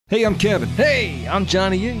Hey, I'm Kevin. Hey, I'm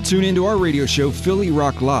Johnny Yee. Tune into our radio show, Philly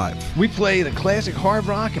Rock Live. We play the classic hard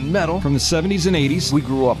rock and metal From the 70s and 80s. we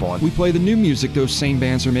grew up on. We play the new music those same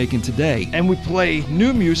bands are making today. And we play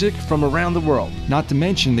new music from around the world. Not to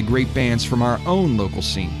mention the great bands from our own local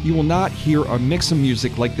scene. You will not hear a mix of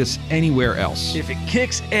music like this anywhere else. If it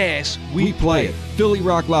kicks ass, We play it. Philly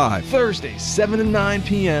Rock Live. Thursdays, 7 to 9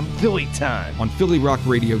 p.m. Philly time. On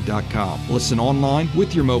PhillyRockRadio.com. Listen online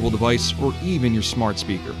with your mobile device or even your smart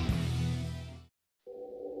speaker.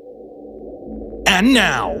 And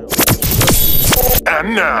now,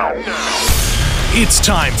 it's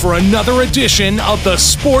time for another edition of the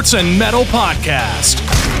Sports and Metal Podcast.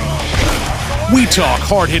 We talk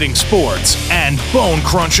hard-hitting sports and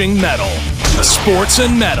bone-crunching metal. Sports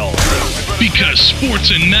and Metal. Because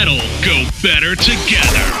sports and metal go better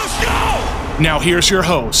together. Now here's your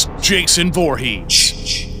host, Jason Voorhees.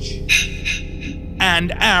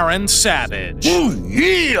 And Aaron Savage. Ooh,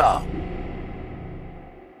 yeah!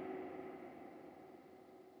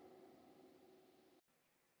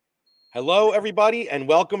 Hello, everybody, and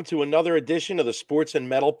welcome to another edition of the Sports and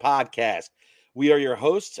Metal Podcast. We are your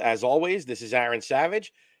hosts, as always. This is Aaron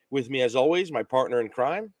Savage. With me, as always, my partner in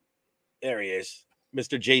crime. There he is,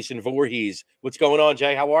 Mr. Jason Voorhees. What's going on,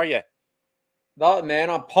 Jay? How are you? No, man,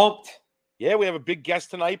 I'm pumped. Yeah, we have a big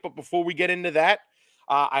guest tonight, but before we get into that,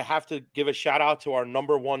 I have to give a shout-out to our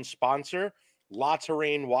number one sponsor, La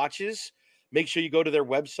Terrain Watches. Make sure you go to their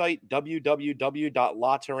website,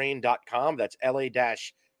 www.laterrain.com. That's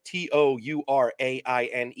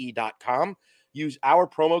LA-TOURAINE.com. Use our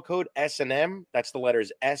promo code SNM. That's the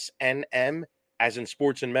letters SNM, as in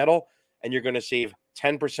Sports and Metal, and you're going to save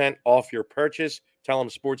 10% off your purchase. Tell them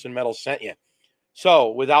Sports and Metal sent you.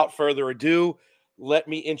 So, without further ado, let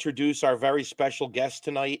me introduce our very special guest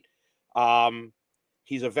tonight.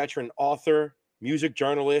 He's a veteran author, music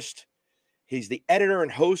journalist. He's the editor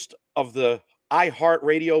and host of the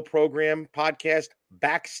iHeartRadio program podcast,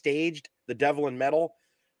 Backstaged, The Devil in Metal,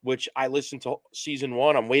 which I listened to season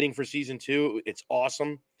 1. I'm waiting for season 2. It's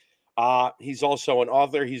awesome. He's also an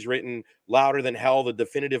author. He's written Louder Than Hell, the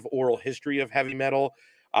definitive oral history of heavy metal.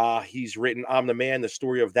 He's written I'm the Man, the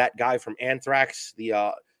story of that guy from Anthrax,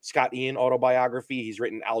 the Scott Ian autobiography. He's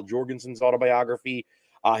written Al Jorgensen's autobiography.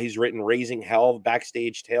 He's written Raising Hell,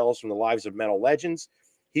 backstage tales from the lives of metal legends.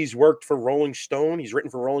 He's worked for Rolling Stone. He's written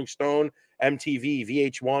for Rolling Stone, MTV,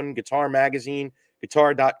 VH1, Guitar Magazine,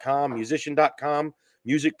 Guitar.com, Musician.com,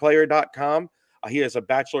 MusicPlayer.com. He has a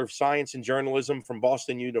Bachelor of Science in Journalism from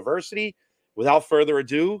Boston University. Without further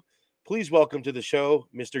ado, please welcome to the show,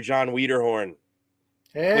 Mr. John Wiederhorn.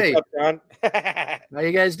 Hey, What's up, John? how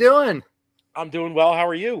you guys doing? I'm doing well. How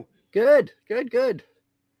are you? Good. Good,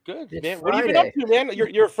 It's man. What have you been up Friday. to, man?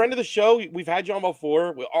 You're a friend of the show. We've had you on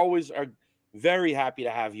before. We always are very happy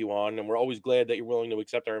to have you on, and we're always glad that you're willing to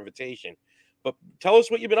accept our invitation. But tell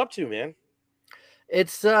us what you've been up to, man.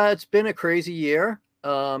 It's been a crazy year.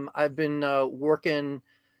 I've been working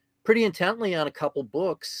pretty intently on a couple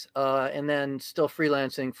books, and then still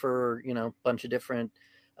freelancing for a bunch of different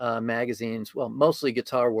magazines. Well, mostly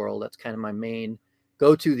Guitar World. That's kind of my main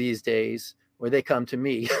go-to these days, where they come to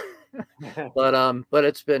me. But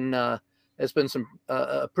it's been some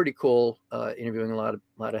pretty cool interviewing a lot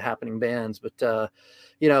of happening bands. But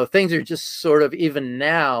things are just sort of even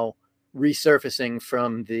now resurfacing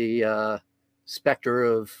from the specter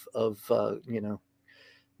of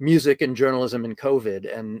music and journalism and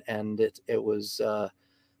COVID, and it was.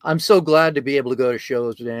 I'm so glad to be able to go to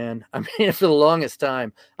shows, man. I mean, for the longest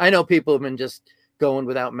time, I know people have been just going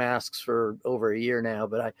without masks for over a year now,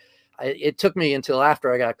 but it took me until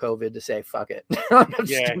after I got COVID to say, fuck it.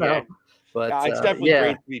 Yeah. But It's definitely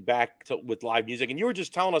great to be back with live music. And you were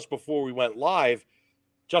just telling us before we went live,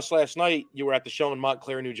 just last night, you were at the show in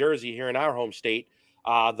Montclair, New Jersey, here in our home state,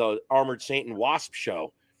 the Armored Saint and Wasp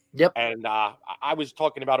show. Yep. And I was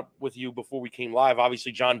talking about it with you before we came live.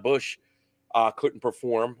 Obviously, John Bush couldn't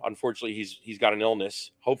perform. Unfortunately, he's got an illness.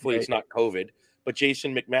 Hopefully, It's not COVID. But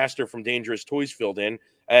Jason McMaster from Dangerous Toys filled in.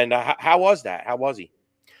 And how was that? How was he?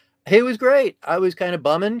 He was great. I was kind of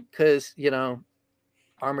bumming because,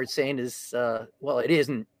 Armored Saint is, it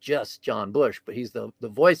isn't just John Bush, but he's the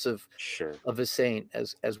voice of a Saint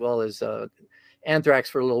as well as Anthrax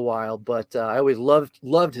for a little while. But I always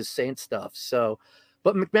loved his Saint stuff. So,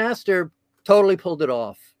 but McMaster totally pulled it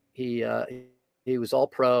off. He was all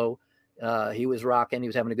pro. He was rocking. He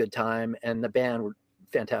was having a good time, and the band were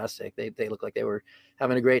fantastic. They looked like they were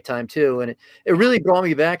having a great time too. And it really brought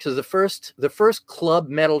me back to the first club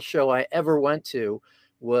metal show I ever went to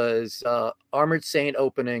was Armored Saint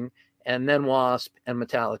opening, and then Wasp and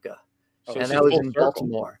Metallica. And that was in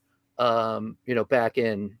Baltimore. Back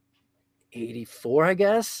in '84, I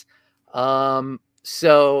guess.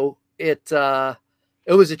 So it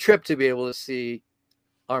was a trip to be able to see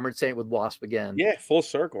Armored Saint with Wasp again. Yeah, full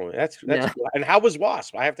circle. That's Yeah. cool. And how was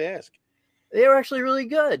Wasp? I have to ask. They were actually really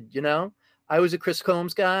good, you know. I was a Chris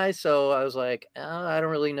Combs guy, so I was like, I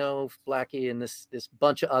don't really know if Blackie and this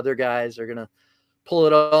bunch of other guys are gonna pull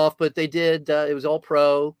it off, but they did. It was all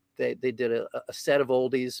pro. They did a set of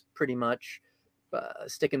oldies, pretty much,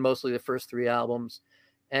 sticking mostly the first 3 albums,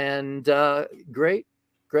 and great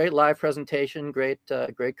live presentation, great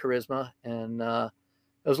charisma, and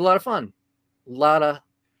it was a lot of fun. A lot of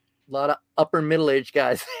upper middle-aged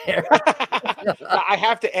guys there. I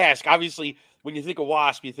have to ask. Obviously, when you think of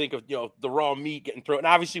Wasp, you think of the raw meat getting thrown. And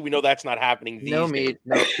obviously, we know that's not happening. No meat.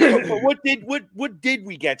 No. But what did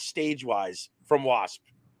we get stage wise from Wasp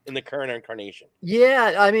in the current incarnation?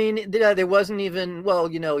 Yeah, I mean, there wasn't even. Well,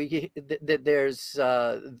 there's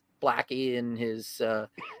Blackie in his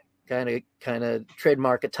kind of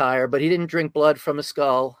trademark attire, but he didn't drink blood from a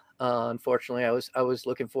skull. Unfortunately, I was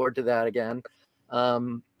looking forward to that again.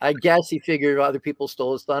 I guess he figured other people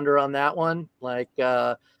stole his thunder on that one, like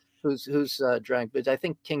who's drank. But I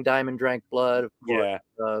think King Diamond drank blood. Of course,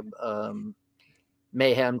 yeah.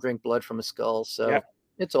 Mayhem drank blood from a skull. So yeah.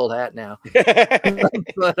 It's old hat now.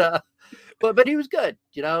 but he was good.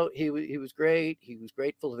 He was great. He was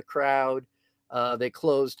grateful to the crowd. They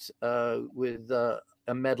closed with a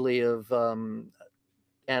medley of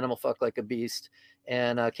Animal Fuck Like a Beast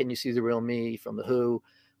and Can You See the Real Me from The Who.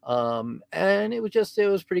 And it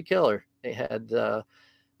was pretty killer. They had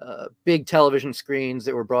big television screens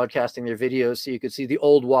that were broadcasting their videos, so you could see the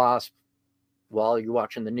old Wasp while you're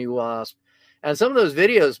watching the new Wasp. And some of those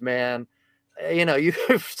videos, man, you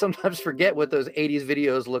sometimes forget what those 80s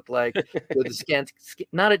videos looked like with the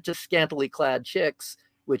not just scantily clad chicks,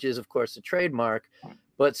 which is of course a trademark,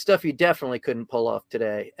 but stuff you definitely couldn't pull off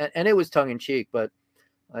today. And it was tongue in cheek, but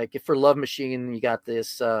like if for Love Machine, you got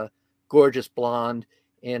this gorgeous blonde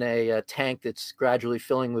in a tank that's gradually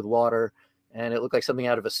filling with water, and it looked like something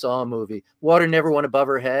out of a Saw movie. Water never went above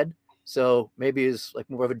her head, so maybe it's like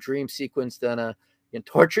more of a dream sequence than a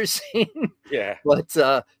torture scene. Yeah.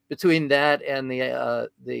 But between that and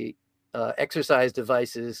the exercise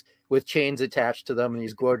devices with chains attached to them and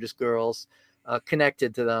these gorgeous girls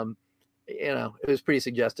connected to them, it was pretty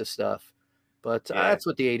suggestive stuff. But that's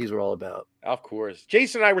what the 80s were all about. Of course.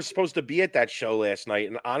 Jason and I were supposed to be at that show last night,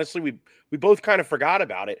 and honestly, we both kind of forgot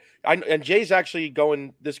about it. And Jay's actually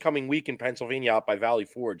going this coming week in Pennsylvania out by Valley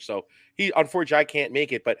Forge, so unfortunately, I can't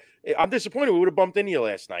make it, but I'm disappointed. We would have bumped into you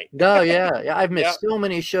last night. No, yeah. I've missed so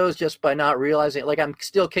many shows just by not realizing it. Like, I'm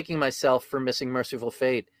still kicking myself for missing Merciful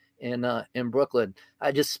Fate in Brooklyn.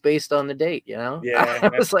 I just spaced on the date, Yeah. I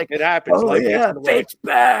was like, it happens. Oh, yeah, Fate's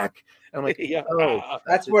back. I'm like,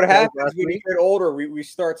 that's what happens when you get older. We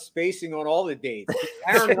start spacing on all the dates.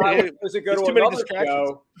 Aaron and I were supposed to go to another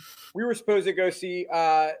show. We were supposed to go see,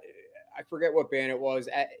 I forget what band it was,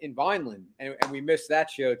 in Vineland, and we missed that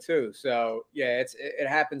show too. So yeah, it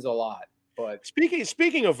happens a lot. But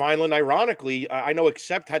speaking of Vineland, ironically, I know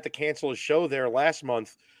Accept had to cancel a show there last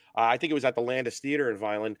month. I think it was at the Landis Theater in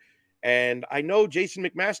Vineland, and I know Jason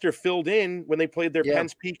McMaster filled in when they played their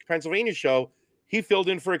Penns Peak, Pennsylvania show. He filled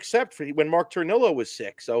in for Accept when Mark Turnillo was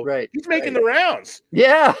sick. So he's making the rounds.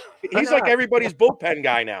 Yeah. He's like everybody's bullpen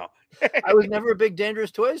guy now. I was never a big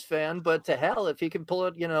Dangerous Toys fan, but to hell, if he can pull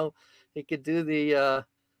it, he could do the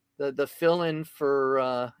fill-in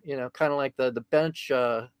for, kind of like the bench,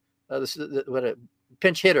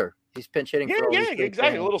 pinch hitter. He's pinch hitting. Yeah,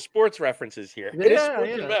 exactly. A little sports references here. Yeah,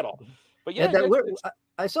 sports and metal. But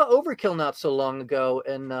I saw Overkill not so long ago,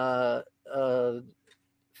 and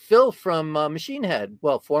Phil from Machine Head,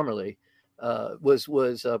 well, formerly,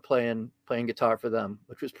 was playing guitar for them,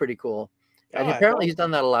 which was prette cool. And apparently he's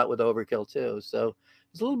done that a lot with Overkill too. So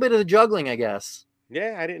it's a little bit of the juggling, I guess.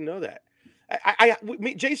 Yeah, I didn't know that.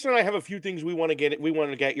 Jason and I have a few things we want to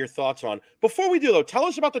get your thoughts on. Before we do though, tell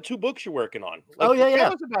us about the 2 books you're working on. Tell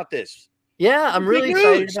us about this. Yeah, I'm really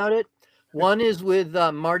excited about it. One is with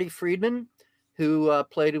Marty Friedman, who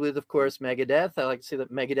played with, of course, Megadeth. I like to see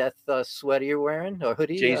that Megadeth sweater you're wearing, or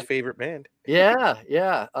hoodie. Jay's favorite band. Yeah.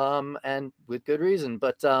 And with good reason.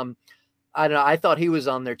 But I don't know. I thought he was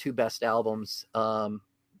on their 2 best albums.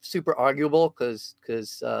 Super arguable because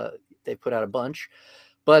they put out a bunch.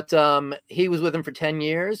 But he was with them for 10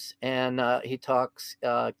 years, and he talks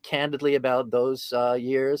candidly about those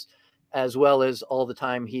years, as well as all the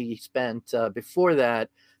time he spent before that.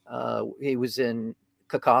 He was in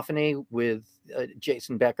Cacophony with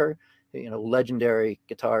Jason Becker, legendary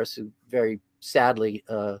guitarist who very sadly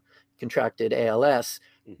contracted ALS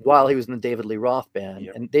while he was in the David Lee Roth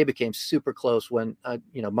band. And they became super close when,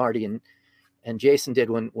 Marty and Jason did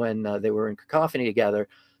when they were in Cacophony together.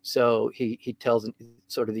 So he tells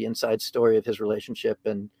sort of the inside story of his relationship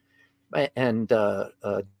and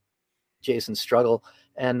Jason's struggle,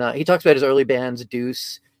 and he talks about his early bands,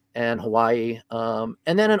 Deuce and Hawaii, and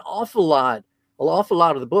then an awful lot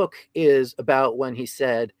of the book is about when he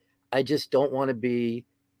said, "I just don't want to be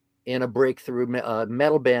in a breakthrough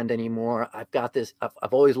metal band anymore. I've got this.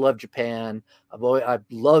 I've always loved Japan. I've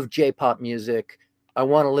loved J-pop music. I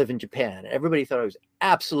want to live in Japan." Everybody thought I was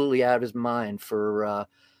absolutely out of his mind for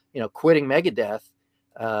quitting Megadeth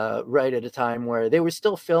right at a time where they were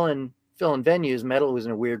still filling venues. Metal was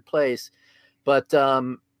in a weird place, but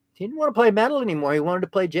he didn't want to play metal anymore. He wanted to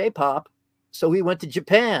play J-pop, so he went to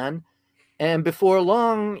Japan, and before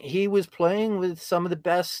long he was playing with some of the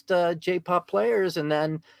best J-pop players, and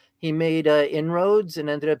then he made inroads and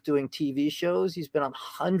ended up doing TV shows. He's been on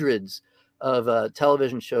hundreds of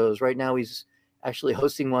television shows. Right now he's actually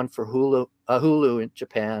hosting one for Hulu in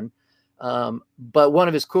Japan. But one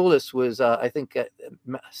of his coolest was I think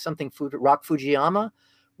Rock Fujiyama,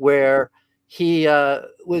 where he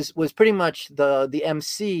was pretty much the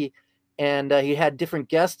MC, and he had different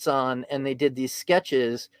guests on, and they did these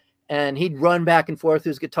sketches, and he'd run back and forth with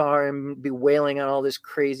his guitar and be wailing on all this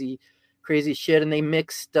crazy shit, and they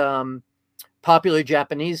mixed popular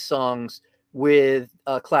Japanese songs with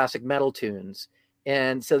classic metal tunes,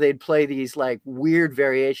 and so they'd play these like weird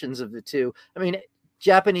variations of the two. I mean,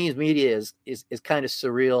 Japanese media is kind of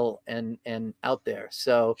surreal and out there.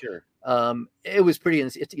 So sure. It was pretty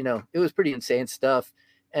insane stuff.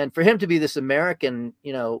 And for him to be this American,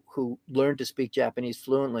 who learned to speak Japanese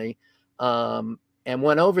fluently, and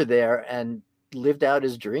went over there and lived out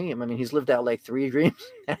his dream. I mean, he's lived out like 3 dreams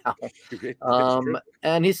now.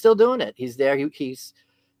 And he's still doing it. He's there. He's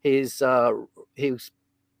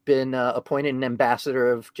been appointed an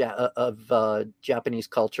ambassador of Japanese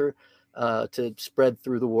culture to spread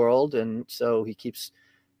through the world, and so he keeps,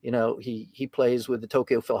 he plays with the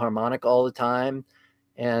Tokyo Philharmonic all the time,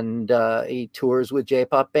 and he tours with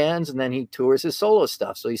J-pop bands, and then he tours his solo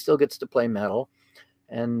stuff, so he still gets to play metal.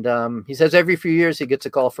 And he says every few years he gets a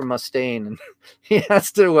call from Mustaine, and he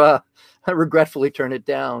has to regretfully turn it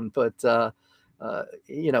down, but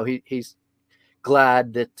he's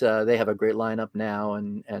glad that they have a great lineup now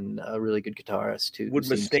and a really good guitarist too. Would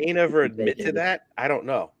Mustaine ever admit to that? I don't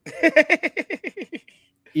know.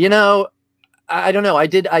 I don't know. I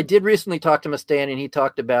did recently talk to Mustaine, and he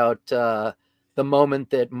talked about the moment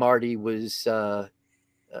that Marty was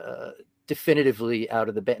definitively out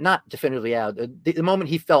of the band. Not definitively out. The moment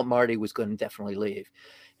he felt Marty was going to definitely leave,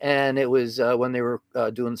 and it was when they were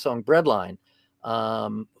doing the song Breadline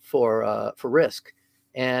for Risk.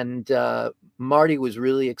 And Marty was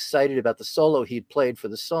really excited about the solo he'd played for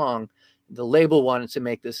the song. The label wanted to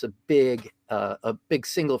make this a big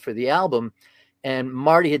single for the album, and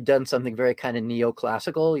Marty had done something very kind of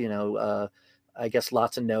neoclassical, I guess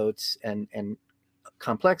lots of notes and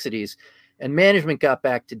complexities. And management got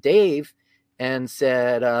back to Dave and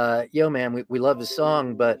said, "Yo, man, we love the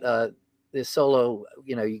song, but this solo,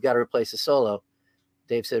 you got to replace the solo."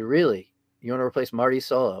 Dave said, "Really? You want to replace Marty's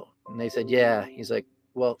solo?" And they said, "Yeah." He's like,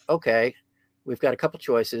 "Well, okay, we've got a couple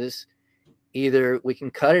choices. Either we can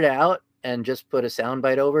cut it out and just put a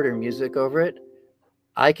soundbite over it or music over it.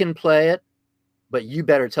 I can play it, but you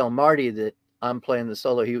better tell Marty that I'm playing the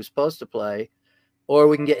solo he was supposed to play, or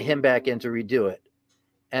we can get him back in to redo it."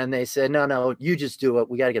 And they said, no, you just do it.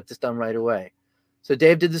 We got to get this done right away. So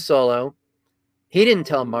Dave did the solo. He didn't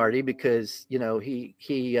tell Marty because,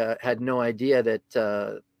 he had no idea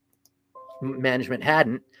that management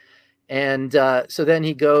hadn't. And so then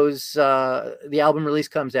he goes, the album release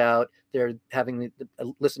comes out. They're having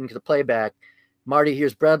listening to the playback. Marty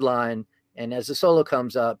hears Breadline, and as the solo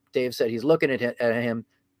comes up, Dave said he's looking at him.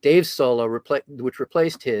 Dave's solo, which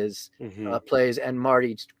replaced his, plays, and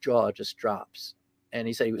Marty's jaw just drops. And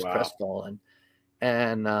he said he was crestfallen,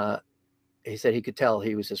 and he said he could tell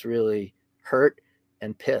he was just really hurt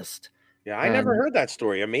and pissed. Yeah, I never heard that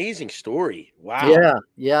story. Amazing story. Wow.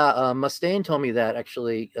 Yeah. Mustaine told me that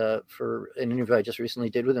actually for an interview I just recently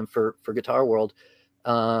did with him for Guitar World.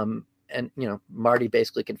 And Marty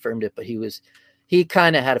basically confirmed it, but he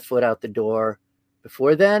kind of had a foot out the door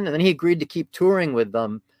before then, and then he agreed to keep touring with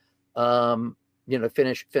them.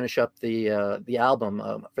 Finish up the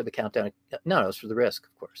album for the Countdown. No, it was for the Risk,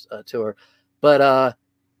 of course, tour. But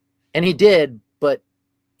and he did, but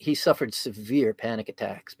he suffered severe panic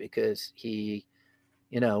attacks because he,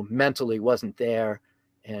 mentally wasn't there,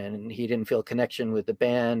 and he didn't feel a connection with the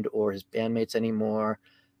band or his bandmates anymore.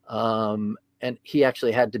 And he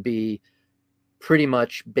actually had to be pretty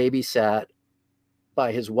much babysat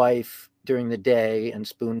by his wife during the day and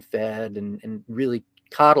spoon fed and really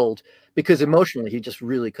coddled, because emotionally he just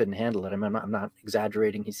really couldn't handle it. I mean, I'm not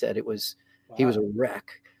exaggerating. He said he was a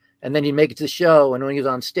wreck. And then he'd make it to the show, and when he was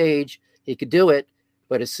on stage, he could do it.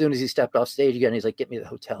 But as soon as he stepped off stage again, he's like, "Get me to the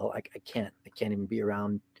hotel. I can't even be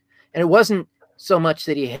around." And it wasn't so much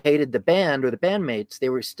that he hated the band or the bandmates. They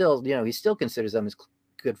were still, he still considers them his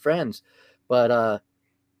good friends. But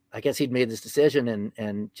I guess he'd made this decision,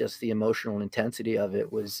 and just the emotional intensity of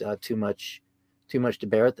it was too much to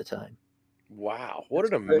bear at the time. Wow, what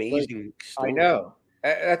an amazing story. I know.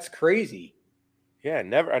 That's crazy. Yeah, I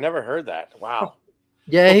never heard that. Wow.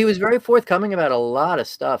 Yeah, he was very forthcoming about a lot of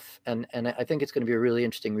stuff, and I think it's going to be a really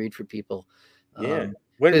interesting read for people. Yeah.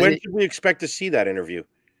 When should we expect to see that interview?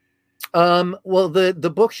 Well,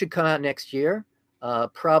 the book should come out next year,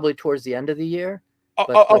 probably towards the end of the year.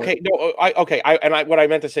 Okay. What I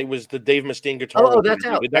meant to say was the Dave Mustaine guitar. Oh, that's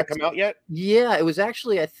out. Did that come out yet? Yeah, it was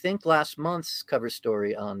actually, I think, last month's cover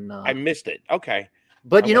story on. I missed it. Okay.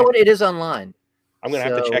 But you know what? It is online. I'm going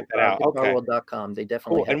to have to check that out. Okay. Guitarworld.com. They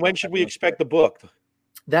definitely. Cool. And when should we expect the book?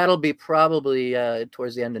 That'll be probably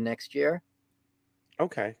towards the end of next year.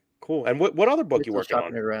 Okay, cool. And what other book you working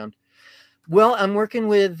on? Around. Well, I'm working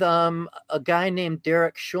with a guy named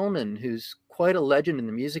Derek Schulman, who's quite a legend in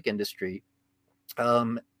the music industry.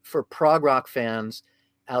 For prog rock fans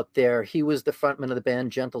out there, he was the frontman of the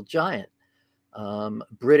band Gentle Giant,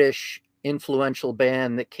 British influential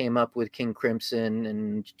band that came up with King Crimson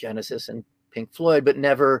and Genesis and Pink Floyd, but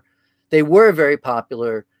they were very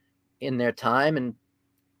popular in their time and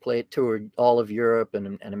toured all of Europe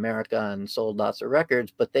and America and sold lots of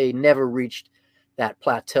records, but they never reached that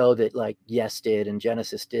plateau that like Yes did and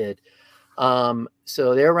Genesis did.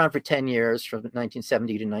 So they were around for 10 years, from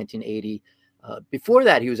 1970 to 1980. Before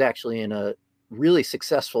that, he was actually in a really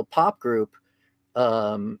successful pop group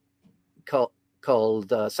called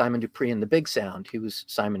Simon Dupree and the Big Sound. He was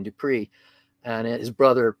Simon Dupree, and his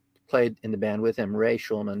brother played in the band with him, Ray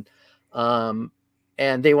Schulman.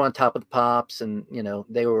 And they were on Top of the Pops, and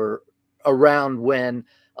they were around when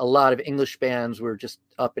a lot of English bands were just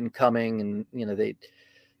up and coming, and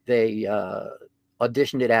they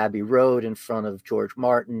auditioned at Abbey Road in front of George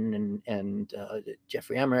Martin and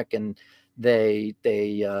Jeffrey Emmerich, and they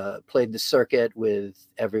played the circuit with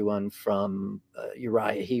everyone from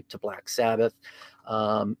Uriah Heep to Black Sabbath,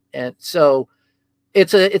 and so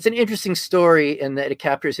it's an interesting story in that it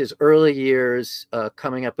captures his early years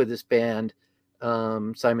coming up with this band.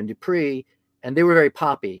 Simon Dupree, and they were very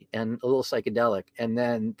poppy and a little psychedelic. And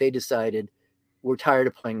then they decided, we're tired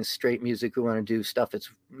of playing straight music. We want to do stuff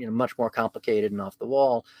that's much more complicated and off the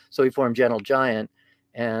wall. So we formed Gentle Giant,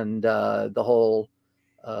 and the whole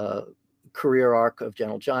career arc of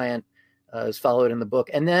Gentle Giant is followed in the book.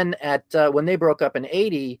 And then when they broke up in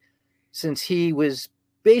 '80, since he was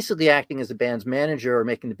basically acting as the band's manager or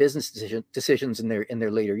making the business decisions in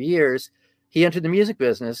their later years, he entered the music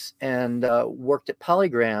business and worked at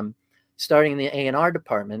Polygram, starting in the A&R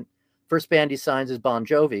department. First band he signs is Bon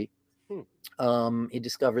Jovi. He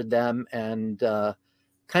discovered them and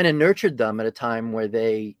kind of nurtured them at a time where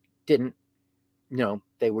they didn't,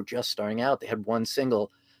 they were just starting out. They had one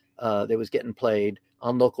single that was getting played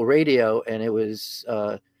on local radio, and it was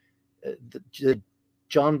the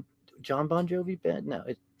John Bon Jovi band. No,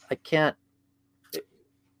 I can't.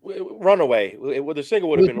 Runaway. The single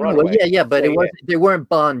would have been Runaway. Yeah, but they weren't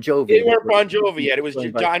Bon Jovi. They weren't Bon Jovi yet. It was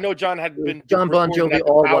I know John had been John Bon Jovi,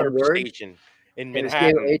 all one word. Station in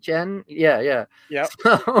Manhattan. HN. Yeah.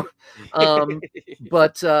 So,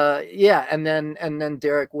 but and then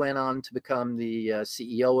Derek went on to become the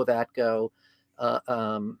CEO of Atco.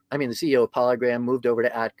 The CEO of Polygram, moved over to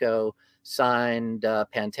Atco, signed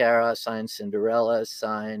Pantera, signed Cinderella,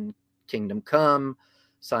 signed Kingdom Come,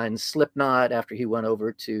 signed Slipknot after he went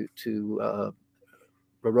over to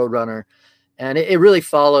Roadrunner. And it really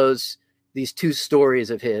follows these two stories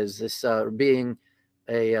of his, this being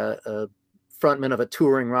a frontman of a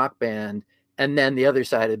touring rock band, and then the other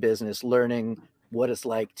side of the business, learning what it's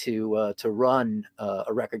like to run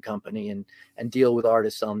a record company and deal with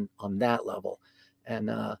artists on that level.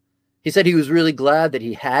 And he said he was really glad that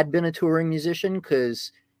he had been a touring musician,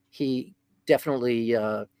 because he definitely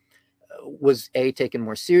was taken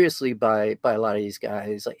more seriously by a lot of these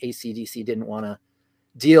guys. Like AC/DC didn't want to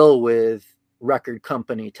deal with record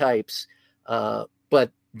company types,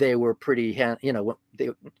 but they were pretty,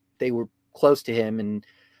 they were close to him and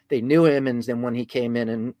they knew him. And then when he came in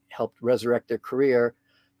and helped resurrect their career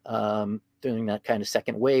during that kind of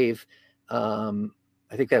second wave,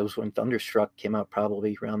 I think that was when Thunderstruck came out,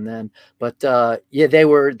 probably around then. But yeah, they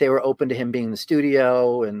were open to him being in the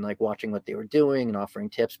studio and like watching what they were doing and offering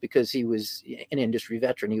tips, because he was an industry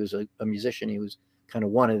veteran. He was a musician. He was kind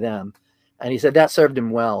of one of them, and he said that served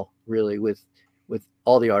him well, really, with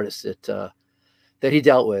all the artists that he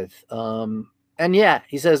dealt with. And yeah,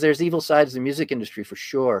 he says there's evil sides of the music industry for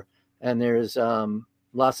sure, and there's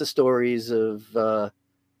lots of stories of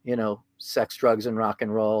sex, drugs, and rock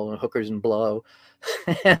and roll, and hookers and blow.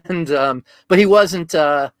 And but he wasn't.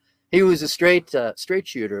 He was a straight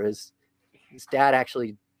shooter. His dad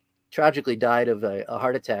actually tragically died of a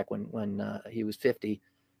heart attack when he was 50.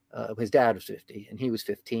 His dad was 50, and he was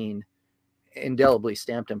 15. Indelibly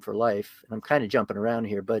stamped him for life. And I'm kind of jumping around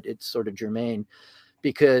here, but it's sort of germane,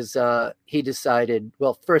 because he decided.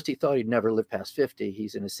 Well, first he thought he'd never live past 50.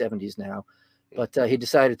 He's in his 70s now, but he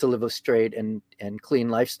decided to live a straight and clean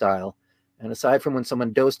lifestyle. And aside from when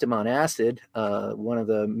someone dosed him on acid, one of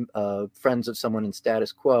the friends of someone in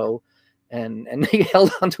status quo, and he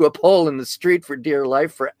held onto a pole in the street for dear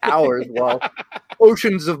life for hours while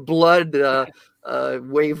oceans of blood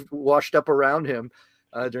washed up around him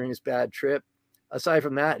during his bad trip. Aside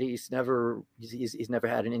from that, he's never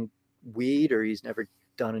had any weed, or he's never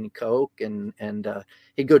done any coke, and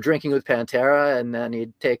he'd go drinking with Pantera, and then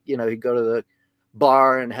he'd go to the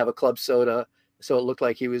bar and have a club soda, so it looked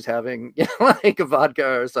like he was having like a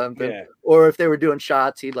vodka or something. Yeah. Or if they were doing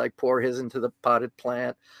shots, he'd like pour his into the potted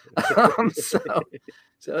plant. So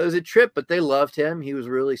it was a trip, but they loved him. He was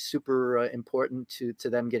really super important to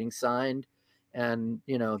them getting signed, and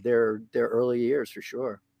their early years for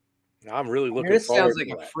sure. I'm really looking. This sounds like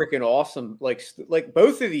a freaking awesome, like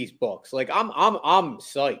both of these books. Like I'm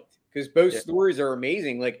psyched, because both stories are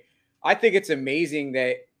amazing. Like I think it's amazing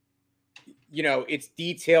that it's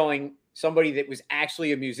detailing somebody that was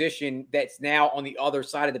actually a musician that's now on the other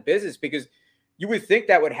side of the business, because you would think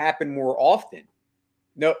that would happen more often.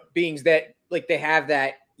 No, being that like they have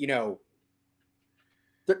that, the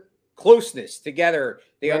closeness together,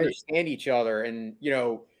 they understand each other, and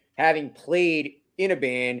having played in a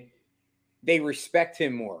band, they respect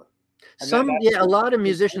him more. And a lot of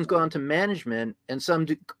musicians go on to management, and some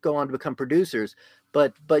go on to become producers.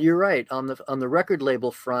 But you're right, on the record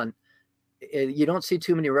label front, you don't see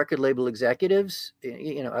too many record label executives,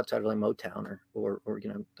 outside of like Motown or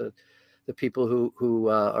the people who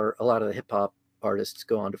are a lot of the hip hop artists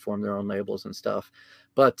go on to form their own labels and stuff.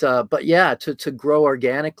 But yeah, to grow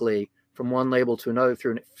organically from one label to another,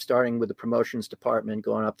 through starting with the promotions department,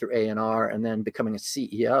 going up through A&R, and then becoming a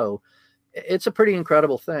CEO, it's a pretty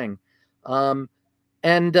incredible thing. I've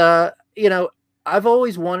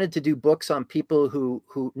always wanted to do books on people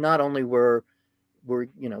who not only were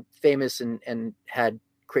famous and had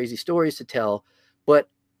crazy stories to tell, but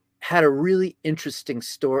had a really interesting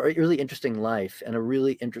story, a really interesting life, and a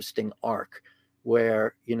really interesting arc,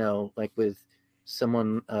 where, like with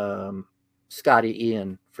someone, Scotty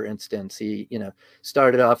Ian, for instance, he,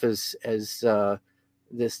 started off as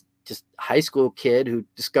this just high school kid who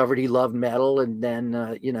discovered he loved metal, and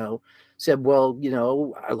then, said, well,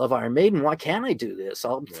 I love Iron Maiden. Why can't I do this?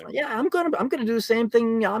 I'm going to do the same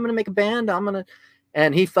thing. I'm going to make a band.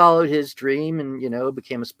 And he followed his dream, and,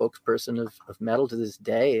 became a spokesperson of metal to this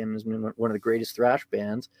day, and has been one of the greatest thrash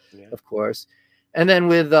bands, of course. And then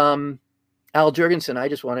with Al Jurgensen, I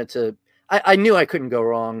just wanted to, I knew I couldn't go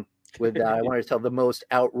wrong with that. I wanted to tell the most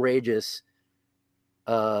outrageous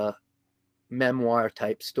memoir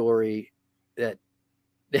type story that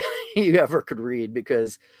you ever could read,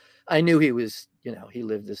 because I knew he was, he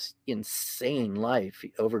lived this insane life.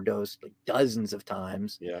 He overdosed like dozens of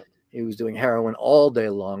times. Yeah. He was doing heroin all day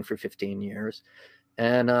long for 15 years,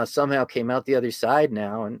 and somehow came out the other side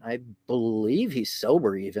now. And I believe he's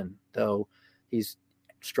sober, even though he's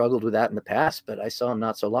struggled with that in the past. But I saw him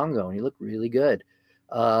not so long ago, and he looked really good.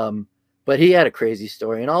 But he had a crazy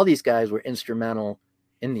story, and all these guys were instrumental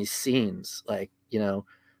in these scenes. Like,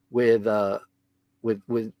 with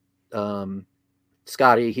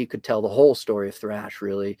Scotty, he could tell the whole story of thrash,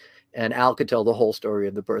 really, and Al could tell the whole story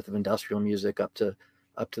of the birth of industrial music up to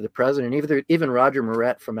the present. And even Roger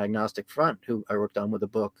Moret from Agnostic Front, who I worked on with a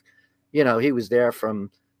book, he was there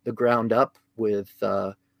from the ground up, with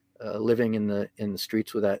living in the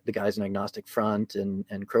streets with the guys in Agnostic Front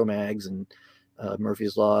and Cro-Mags and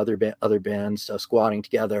Murphy's Law, other bands, squatting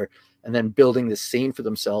together, and then building this scene for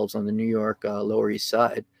themselves on the New York Lower East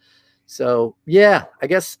Side. So yeah, I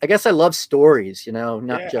guess I love stories,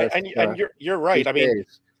 not just. And you're right. I mean,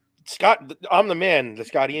 Scott, I'm the Man, the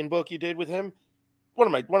Scott Ian book you did with him,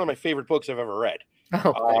 one of my favorite books I've ever read.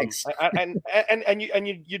 Oh, thanks. And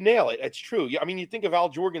you nail it. It's true. I mean, you think of Al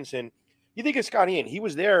Jurgensen, you think of Scott Ian. He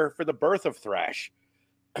was there for the birth of thrash.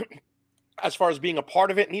 as far as being a part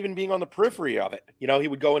of it and even being on the periphery of it. You know, he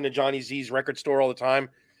would go into Johnny Z's record store all the time,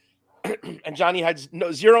 and Johnny had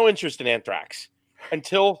zero interest in Anthrax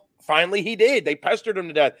until finally he did. They pestered him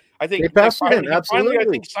to death. I think they pestered him. Absolutely. Finally, I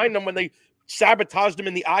think signed him when they sabotaged him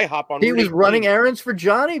in the IHOP on. He was running errands for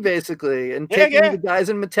Johnny basically, and taking the guys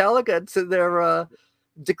in Metallica to their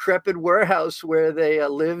decrepit warehouse where they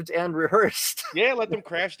lived and rehearsed. Yeah, let them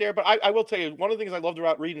crash there. But I will tell you, one of the things I loved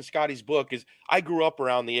about reading Scotty's book is I grew up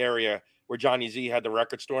around the area where Johnny Z had the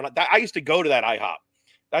record store, and I used to go to that IHOP.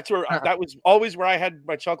 That's where that was always where I had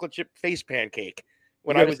my chocolate chip face pancake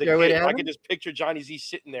when I was a kid. I could just picture Johnny Z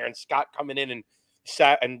sitting there and Scott coming in and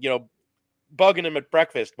sat and bugging him at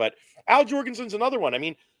breakfast. But Al Jorgensen's another one. I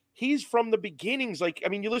mean, he's from the beginnings. Like, I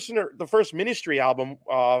mean, you listen to the first Ministry album.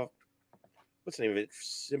 What's the name of it?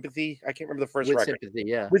 Sympathy. I can't remember the first record. Sympathy,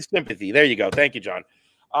 yeah. With Sympathy. There you go. Thank you, John.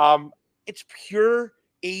 It's pure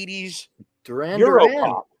 80s Duran Euro Duran.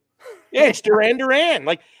 pop. Yeah, it's Duran Duran.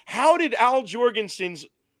 Like, how did Al Jorgensen's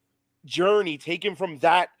journey take him from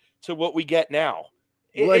that to what we get now?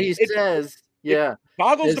 He says, it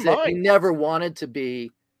boggles the mind. He never wanted to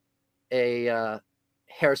be a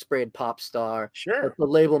hairsprayed pop star. Sure. But the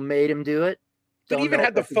label made him do it. But he even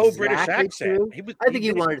had the faux British accent. I think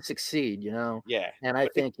he wanted to succeed, Yeah. And I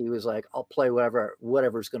think he was like, I'll play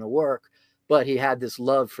whatever's going to work. But he had this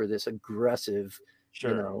love for this aggressive,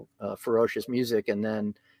 ferocious music. And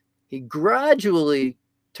then he gradually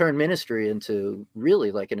turned Ministry into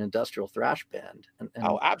really like an industrial thrash band.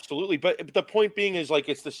 Oh, absolutely. But the point being is, like,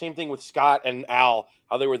 it's the same thing with Scott and Al,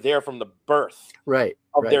 how they were there from the birth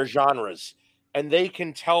of their genres. And they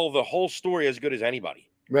can tell the whole story as good as anybody.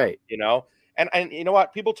 Right. And you know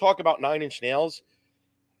what? People talk about 9 Inch Nails.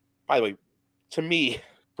 By the way, to me,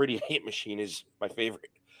 Pretty Hate Machine is my favorite.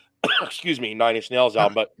 Excuse me, 9 Inch Nails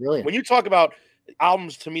album. But when you talk about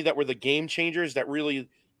albums to me that were the game changers that really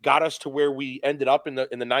got us to where we ended up in the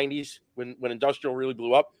 90s when industrial really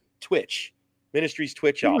blew up, Twitch, Ministry's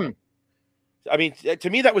Twitch album. I mean, to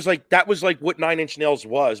me, that was like what 9 Inch Nails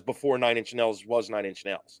was before 9 Inch Nails was 9 Inch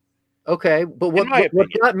Nails. Okay, but what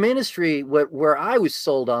got Ministry, where I was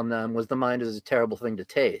sold on them was The Mind Is a Terrible Thing to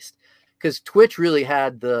Taste, because Twitch really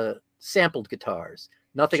had the sampled guitars.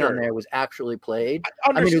 Nothing on there was actually played.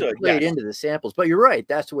 I mean, it was played into the samples, but you're right.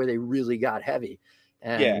 That's where they really got heavy.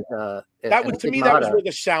 And, that was, to me, that was where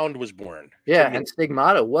the sound was born. Yeah, and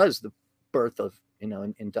Stigmata was the birth of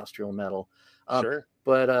industrial metal. Sure.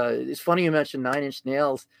 But it's funny you mentioned 9 Inch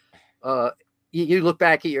Nails. You look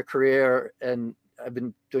back at your career, and I've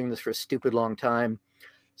been doing this for a stupid long time.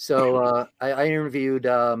 So I interviewed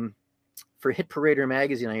for Hit Parader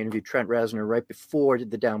magazine. I interviewed Trent Reznor right before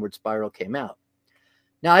the Downward Spiral came out.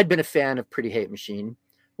 Now, I'd been a fan of Pretty Hate Machine,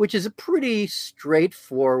 which is a pretty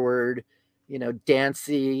straightforward,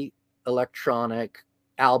 dancey electronic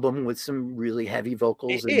album with some really heavy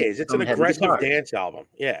vocals. It's an aggressive dance album.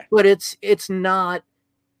 Yeah. But it's not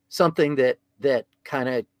something that kind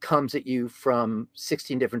of comes at you from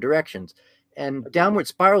 16 different directions. And Downward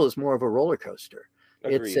Spiral is more of a roller coaster.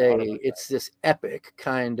 Agreed, it's this epic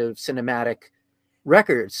kind of cinematic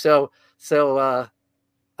record. So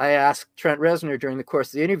I asked Trent Reznor during the course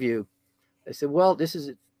of the interview, I said, well, this is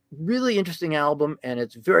a really interesting album, and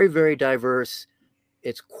it's very, very diverse.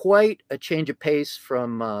 It's quite a change of pace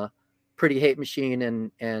from Pretty Hate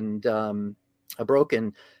Machine and A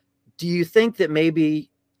Broken. Do you think that maybe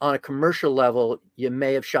on a commercial level, you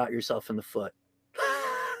may have shot yourself in the foot?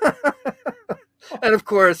 And of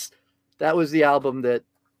course, that was the album that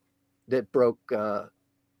broke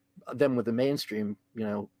them with the mainstream,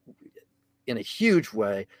 in a huge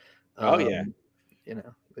way. A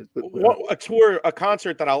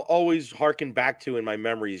concert that I'll always hearken back to in my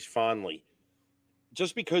memories fondly,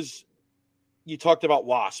 just because you talked about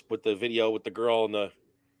Wasp with the video with the girl and the,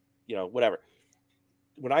 whatever.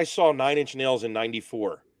 When I saw 9 Inch Nails in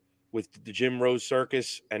 '94 with the Jim Rose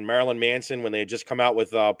Circus and Marilyn Manson, when they had just come out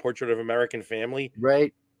with Portrait of American Family,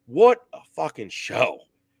 right? What a fucking show!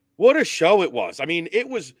 What a show it was. I mean, it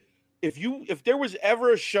was. If there was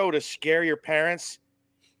ever a show to scare your parents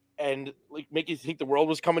and like make you think the world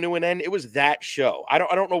was coming to an end, it was that show. I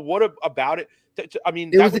don't know what about it. I mean,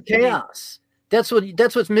 it was the chaos. That's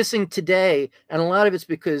what's missing today, and a lot of it's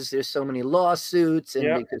because there's so many lawsuits,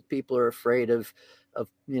 and because people are afraid of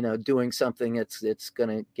doing something that's going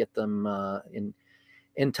to get them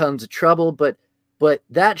in tons of trouble. But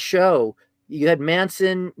that show, you had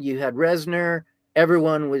Manson, you had Reznor,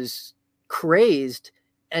 everyone was crazed.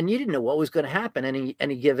 And you didn't know what was going to happen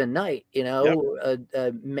any given night.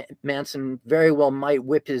 Manson very well might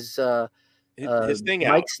whip his his thing mic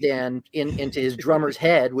out. stand into his drummer's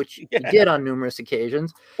head, which he did on numerous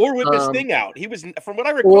occasions. Or whip his thing out. He was, from what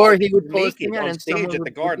I recall, or he would pull his naked thing out on and stage someone at the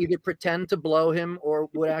would Garden. either pretend to blow him or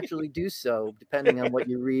would actually do so, depending on what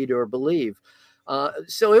you read or believe.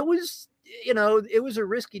 So it was, it was a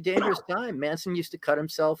risky, dangerous time. Manson used to cut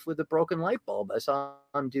himself with a broken light bulb. I saw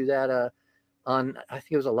him do that on, I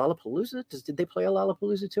think it was a Lollapalooza. Did they play a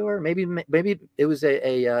Lollapalooza tour? Maybe it was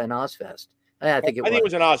an Ozfest. I think it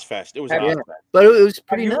was an Ozfest. It was an Ozfest. But it was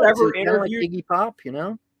pretty nuts. Ever kind of like Iggy Pop,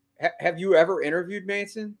 Have you ever interviewed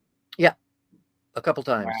Manson? Yeah, a couple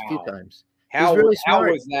times, a few times. How really smart.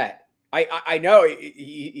 How was that? I know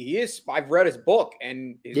he is. I've read his book,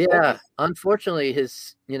 and his book unfortunately,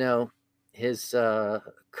 his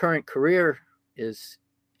current career is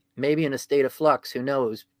maybe in a state of flux. Who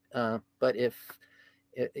knows? But if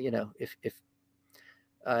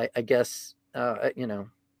I guess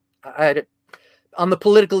on the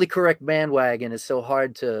politically correct bandwagon, it's so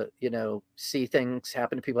hard to see things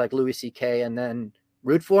happen to people like Louis C.K. and then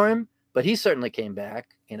root for him. But he certainly came back.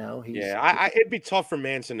 It'd be tough for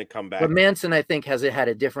Manson to come back. But Manson, I think, had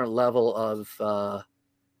a different level of I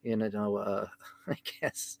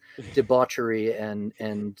guess debauchery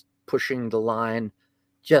and pushing the line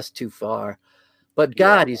just too far. But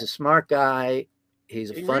God, he's a smart guy.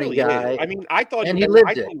 He's a funny really guy. Is. I mean, I thought he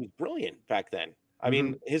lived it. He was brilliant back then. I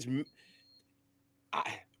mean, it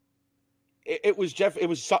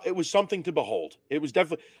was something to behold. It was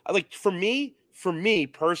definitely like for me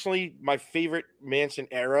personally, my favorite Manson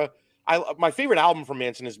era. My favorite album from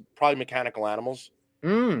Manson is probably Mechanical Animals.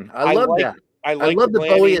 I love that. I love the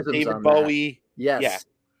Bowieisms David on Bowie. That. Yes.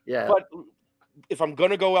 Yeah. But if I'm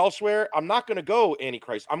gonna go elsewhere, I'm not gonna go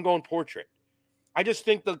Antichrist. I'm going Portrait. I just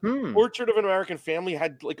think the Portrait of an American Family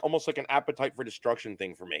had almost like an Appetite for Destruction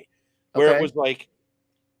thing for me, where it was like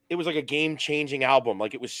a game-changing album.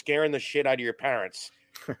 Like it was scaring the shit out of your parents.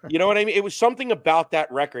 You know what I mean? It was something about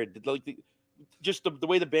that record, just the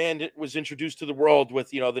way the band was introduced to the world with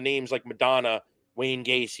the names like Madonna, Wayne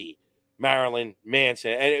Gacy, Marilyn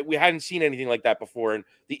Manson, and we hadn't seen anything like that before. And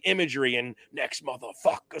the imagery and next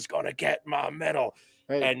motherfucker's gonna get my medal,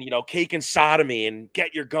 and cake and sodomy and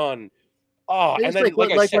get your gun. Oh, and then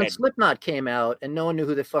like I said, when Slipknot came out and no one knew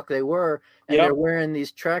who the fuck they were, and they're wearing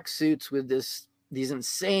these track suits with these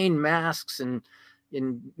insane masks and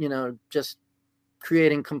just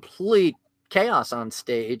creating complete chaos on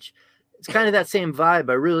stage. It's kind of that same vibe.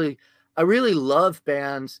 I really love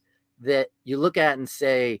bands that you look at and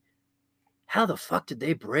say, how the fuck did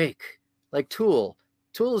they break? Like Tool.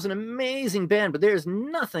 Tool is an amazing band, but there's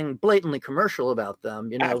nothing blatantly commercial about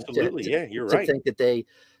them. Absolutely, you're to right. think that they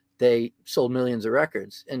sold millions of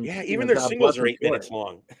records, and even their singles are 8 minutes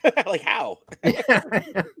long. Like how?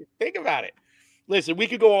 Think about it. Listen, we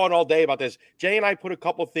could go on all day about this. Jay and I put a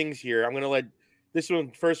couple things here. I'm going to let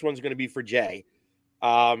first one's going to be for Jay.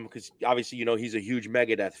 Because obviously, he's a huge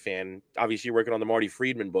Megadeth fan. Obviously, you're working on the Marty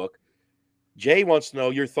Friedman book. Jay wants to know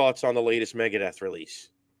your thoughts on the latest Megadeth release.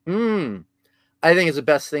 I think it's the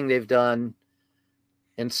best thing they've done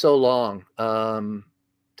in so long.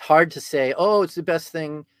 Hard to say, it's the best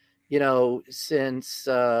thing, since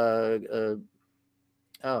not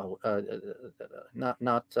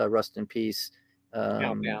Rust in Peace.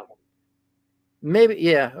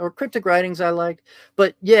 Maybe, or Cryptic Writings I liked.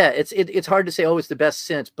 But it's hard to say, it's the best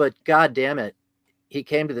since, but God damn it, he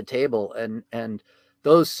came to the table and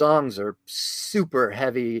those songs are super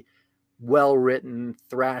heavy, well-written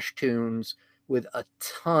thrash tunes with a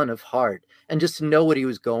ton of heart. And just to know what he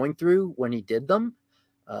was going through when he did them,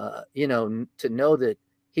 to know that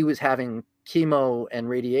he was having chemo and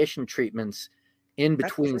radiation treatments in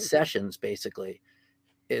between sessions, basically,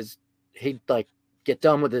 is he'd get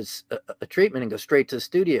done with his a treatment and go straight to the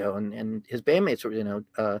studio. And his bandmates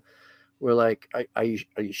were, were like, are you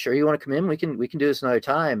sure you want to come in? We can do this another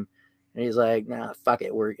time. And he's like, nah, fuck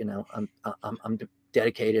it. We're, I'm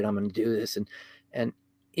dedicated. I'm going to do this. And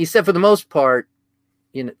he said, for the most part,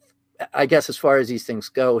 I guess as far as these things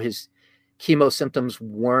go, his chemo symptoms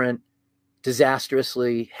weren't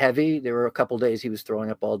disastrously heavy. There were a couple of days he was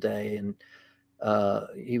throwing up all day, and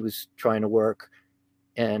he was trying to work.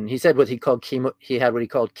 And he said he had what he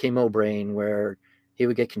called chemo brain, where he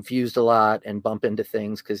would get confused a lot and bump into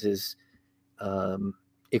things because his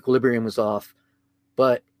equilibrium was off.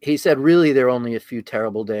 But he said really there were only a few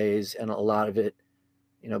terrible days, and a lot of it,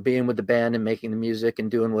 being with the band and making the music and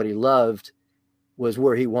doing what he loved was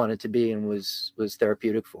where he wanted to be and was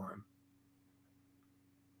therapeutic for him.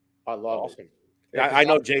 I love it. I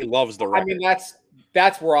know Jay loves the record. I mean,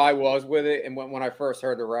 that's where I was with it, and when I first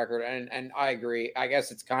heard the record, and I agree. I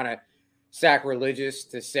guess it's kind of sacrilegious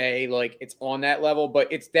to say like it's on that level,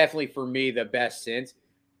 but it's definitely for me the best since.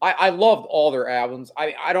 I loved all their albums.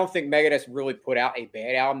 I don't think Megadeth really put out a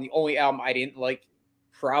bad album. The only album I didn't like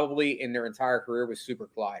probably in their entire career was Super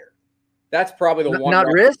Collider. That's probably the one. Not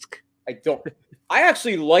Risk? I don't. I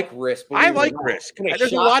actually like Risk. I like Risk.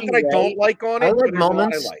 There's a lot that I don't like on it. I like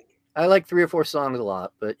moments. I like 3 or 4 songs a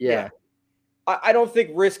lot, but yeah. I don't think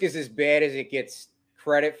Risk is as bad as it gets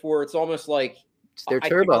credit for. It's almost like it's their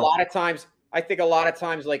turbo. I think a lot of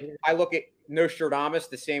times, like I look at Nostradamus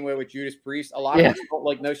the same way with Judas Priest. A lot of people don't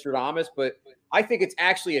like Nostradamus, but I think it's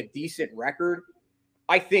actually a decent record.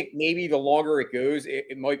 I think maybe the longer it goes,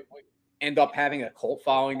 it might end up having a cult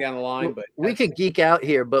following down the line. But we could geek out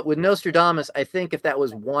here, but with Nostradamus, I think if that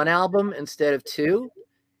was 1 album instead of 2,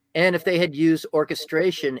 and if they had used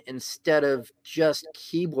orchestration instead of just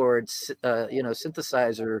keyboards,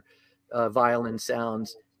 synthesizer, violin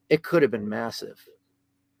sounds, it could have been massive.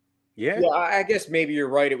 Yeah, I guess maybe you're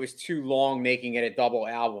right. It was too long making it a double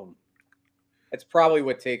album. That's probably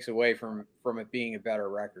what takes away from it being a better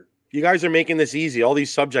record. You guys are making this easy. All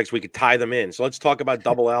these subjects, we could tie them in. So let's talk about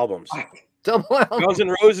double albums. Double album. Guns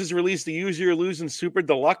N' Roses released the Use Your Illusion Super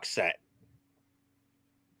Deluxe set.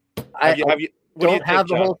 I don't have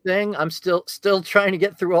the whole thing. I'm still trying to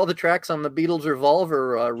get through all the tracks on the Beatles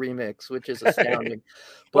Revolver remix, which is astounding.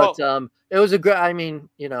 But it was a great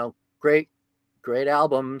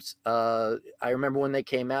albums. I remember when they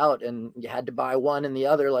came out, and you had to buy one and the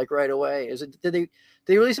other like right away. Did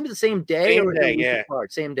they release them the same day? Same day, yeah.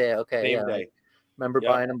 Same day. Okay, same day. Remember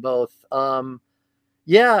buying them both. But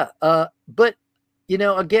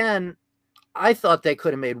again, I thought they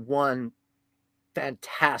could have made one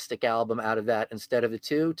fantastic album out of that instead of the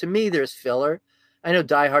 2. To me, there's filler. I know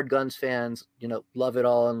diehard Guns fans, love it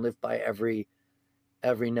all and live by every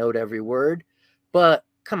note, every word. But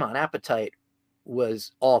come on, Appetite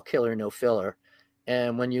was all killer, no filler.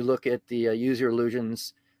 And when you look at the Use Your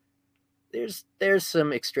Illusions, there's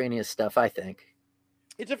some extraneous stuff, I think.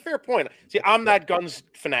 It's a fair point. See, I'm that Guns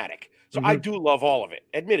fanatic, so I do love all of it.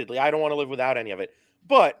 Admittedly, I don't want to live without any of it.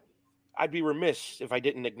 But I'd be remiss if I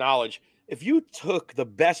didn't acknowledge, if you took the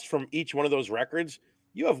best from each one of those records,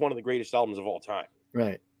 you have one of the greatest albums of all time.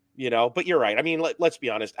 Right. But you're right. I mean, let's be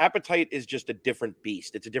honest. Appetite is just a different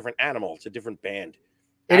beast. It's a different animal. It's a different band.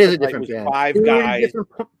 It is a different band. 5 guys. In a different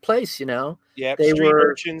place, Yeah, they street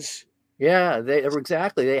urchins. Yeah, they were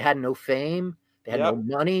exactly. They had no fame. They had no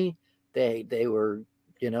money. They were,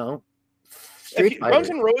 street fighters. Guns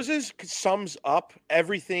N' Roses sums up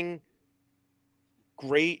everything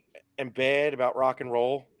great and bad about rock and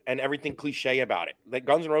roll and everything cliche about it. Like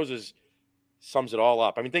Guns N' Roses sums it all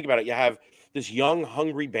up. I mean, think about it. You have this young,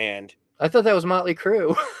 hungry band. I thought that was Motley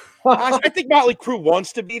Crue. I think Motley Crue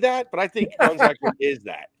wants to be that, but I think Guns actually is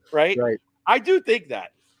that, right? Right. I do think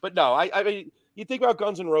that. But no, I mean, you think about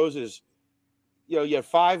Guns N' Roses, you have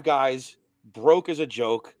 5 guys broke as a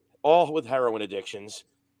joke, all with heroin addictions,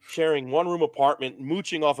 sharing 1-room apartment,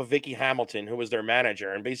 mooching off of Vicky Hamilton, who was their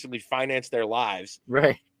manager, and basically financed their lives.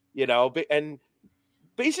 Right. And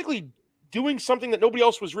basically doing something that nobody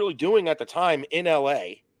else was really doing at the time in LA.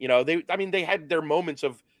 They had their moments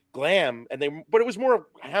of glam, but it was more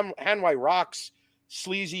Hanwai Rocks,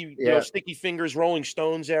 sleazy, Sticky Fingers, Rolling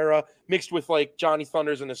Stones era, mixed with like Johnny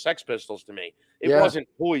Thunders and the Sex Pistols. To me, it wasn't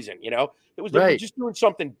Poison. It was they were just doing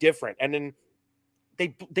something different, and then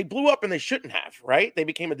they blew up, and they shouldn't have. Right? They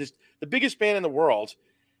became the biggest band in the world,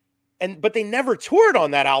 but they never toured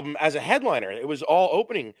on that album as a headliner. It was all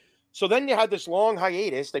opening. So then you had this long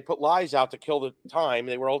hiatus. They put Lies out to kill the time.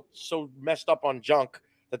 They were all so messed up on junk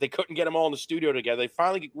that they couldn't get them all in the studio together. They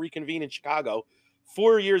finally reconvened in Chicago.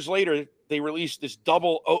 4 years later, they released this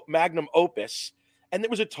double magnum opus, and it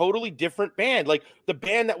was a totally different band. Like the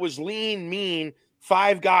band that was lean, mean,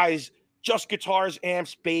 5 guys, just guitars,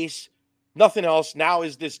 amps, bass, nothing else, now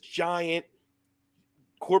is this giant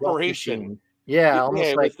corporation. Yeah,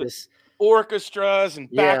 almost like this. Orchestras and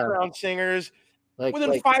background singers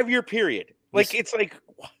within a 5-year period. It's like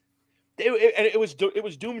it was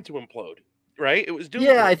doomed to implode. Right? It was doomed.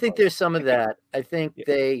 Yeah, I think there's some of that. I think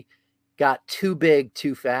they got too big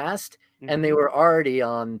too fast, and they were already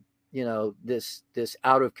on, this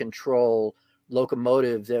out of control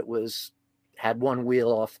locomotive that had one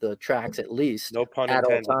wheel off the tracks at least, no pun at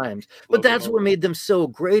intended. all times. But that's what made them so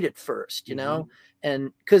great at first,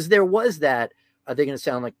 and because there was that. Are they going to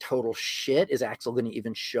sound like total shit? Is Axl going to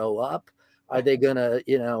even show up? Are they going to,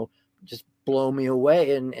 just blow me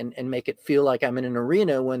away and make it feel like I'm in an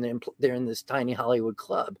arena when they're in this tiny Hollywood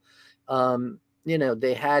club?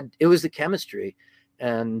 It was the chemistry.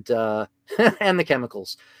 and and the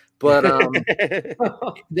chemicals. But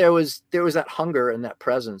there was that hunger and that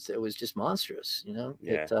presence. It was just monstrous, you know.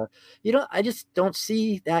 Yeah. I just don't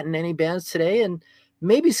see that in any bands today, and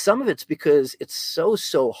maybe some of it's because it's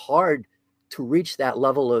so hard to reach that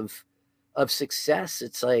level of success.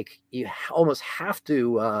 It's like you almost have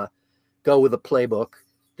to go with a playbook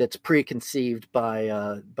that's preconceived by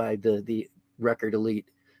the record elite,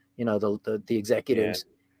 you know, the executives,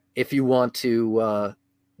 if you want to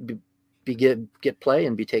get play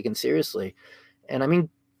and be taken seriously. And I mean,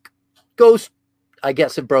 Ghost, I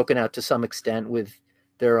guess, have broken out to some extent with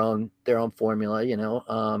their own formula, you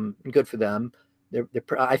know. Good for them.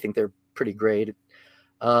 I think they're pretty great.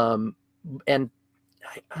 And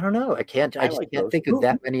I don't know. I just can't think of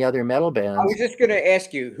that many other metal bands. I was just going to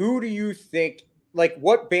ask you, who do you think, like,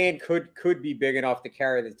 what band could be big enough to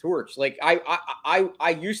carry the torch? Like,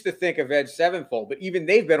 I used to think of Ed Sevenfold, but even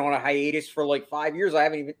they've been on a hiatus for like 5 years. I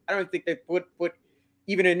don't think they put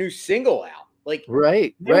even a new single out. Like,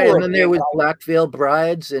 right. And then there was Black Veil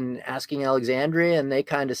Brides and Asking Alexandria, and they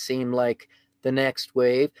kind of seem like the next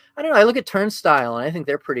wave. I don't know. I look at Turnstile, and I think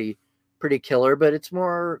they're pretty killer, but it's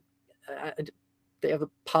more. They have a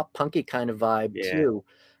pop punky kind of vibe too.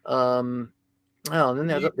 And then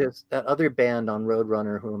there's that other band on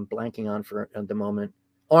Roadrunner who I'm blanking on for at the moment.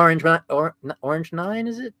 Orange 9,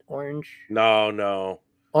 is it? Orange? No.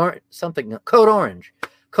 Orange something. Code Orange.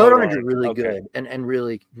 Code Orange is really good and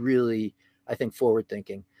really, really, I think, forward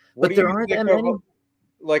thinking. But there aren't that many.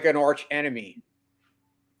 Like an Arch Enemy.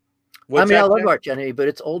 I love Arch Enemy, but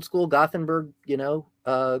it's old school Gothenburg, you know,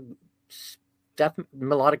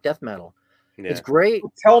 melodic death metal. Yeah. It's great.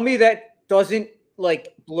 Tell me that doesn't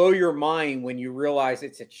like blow your mind when you realize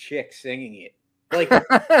it's a chick singing it. Like,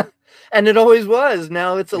 and it always was.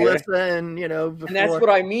 Now it's Alyssa, and you know. And that's what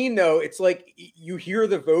I mean, though. It's like you hear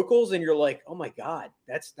the vocals, and you're like, "Oh my god,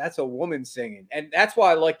 that's a woman singing." And that's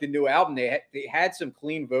why I like the new album. They had some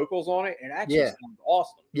clean vocals on it, and it actually sounds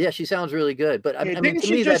awesome. Yeah, she sounds really good. But I mean, didn't to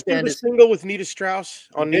she me, just that do band the is single with Nita Strauss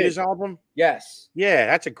on Nita's album? Yes. Yeah,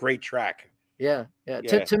 that's a great track. Yeah.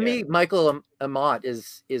 To me, Michael Amott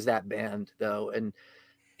is that band, though, and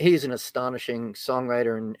he's an astonishing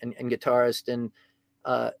songwriter and guitarist. And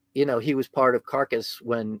you know, he was part of Carcass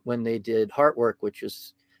when they did Heartwork, which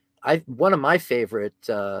is one of my favorite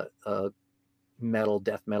death metal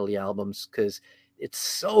albums, because it's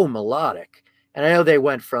so melodic. And I know they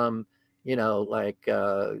went from, you know, like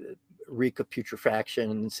Reek of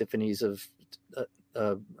Putrefaction and Symphonies of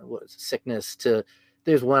Sickness to,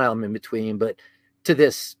 there's one album in between, but to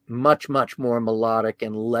this much more melodic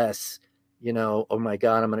and less, you know, oh my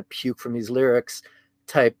god, I'm going to puke from these lyrics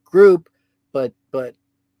type group. But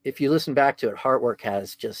if you listen back to it, Heartwork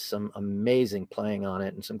has just some amazing playing on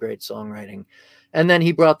it and some great songwriting. And then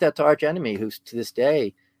he brought that to Arch Enemy, who's to this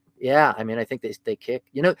day, I mean, I think they kick.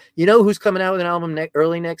 You know who's coming out with an album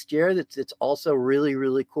early next year that's also really,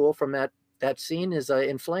 really cool from that scene is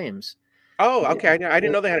In Flames. Oh, okay. I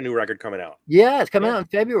didn't know they had a new record coming out. Yeah, it's coming out in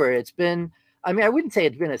February. It's been, I mean, I wouldn't say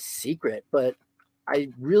it's been a secret, but I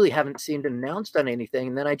really haven't seen it announced on anything.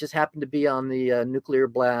 And then I just happened to be on the Nuclear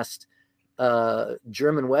Blast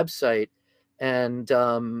German website, and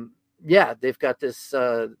they've got this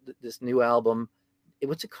this new album.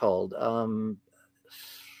 What's it called? I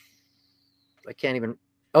can't even.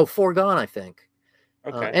 Oh, Foregone, I think.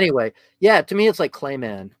 Okay. Anyway, yeah, to me it's like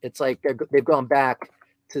Clayman. It's like they've gone back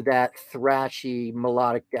to that thrashy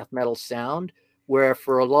melodic death metal sound, where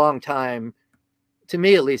for a long time, to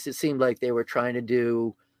me at least, it seemed like they were trying to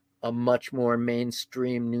do a much more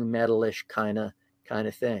mainstream new metalish kind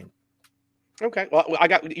of thing. Okay. Well,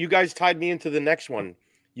 you guys tied me into the next one.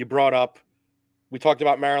 You brought up, we talked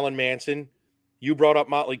about Marilyn Manson. You brought up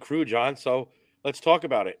Motley Crue, John. So let's talk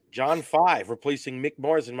about it. John 5 replacing Mick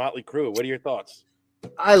Mars and Motley Crue. What are your thoughts?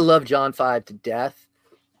 I love John 5 to death.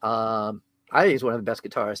 I think he's one of the best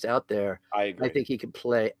guitarists out there. I agree. I think he could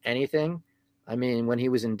play anything. I mean, when he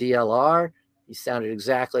was in DLR, he sounded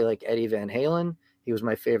exactly like Eddie Van Halen. He was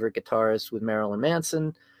my favorite guitarist with Marilyn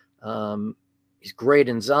Manson. He's great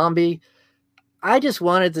in Zombie. I just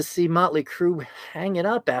wanted to see Motley Crue hang it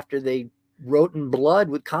up after they wrote in blood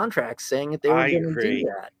with contracts saying that they were going to do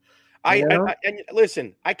that. And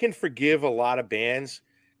listen, I can forgive a lot of bands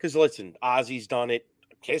because, listen, Ozzy's done it,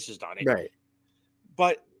 Kiss has done it. Right.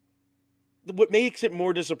 But what makes it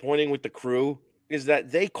more disappointing with the Crue is that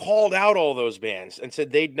they called out all those bands and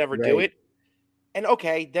said they'd never do it. And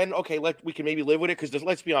we can maybe live with it because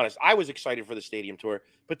let's be honest, I was excited for the stadium tour,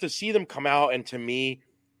 but to see them come out and to me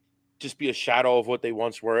just be a shadow of what they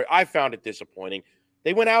once were, I found it disappointing.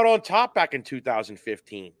 They went out on top back in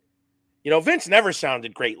 2015. You know, Vince never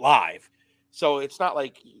sounded great live, So it's not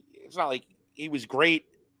like he was great.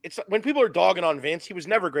 It's when people are dogging on Vince, he was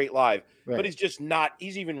never great live, but he's just not.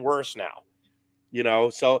 He's even worse now,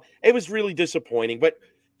 So it was really disappointing. But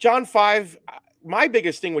John 5, my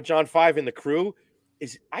biggest thing with John 5 and the crew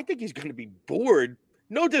is I think he's going to be bored.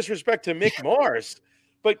 No disrespect to Mick Mars,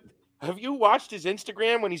 but have you watched his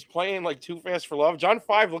Instagram when he's playing like Too Fast for Love? John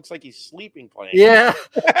 5 looks like he's sleeping playing. Yeah.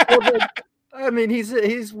 I mean,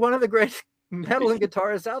 he's one of the great metal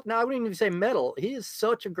guitarists out now. I wouldn't even say metal. He is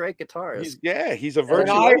such a great guitarist. He's a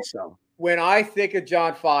virtuoso. When I think of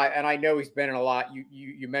John 5, and I know he's been in a lot,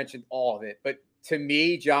 you mentioned all of it, but to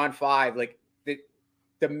me, John 5, like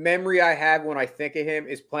the memory I have when I think of him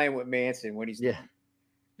is playing with Manson when he's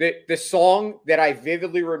the song that I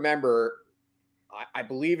vividly remember. I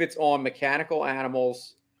believe it's on Mechanical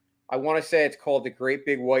Animals. I want to say it's called The Great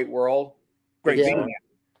Big White World.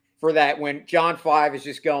 For that, when John 5 is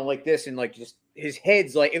just going like this and like just his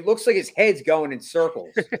head's like, it looks like his head's going in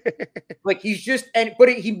circles. Like he's just, but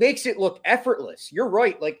he makes it look effortless. You're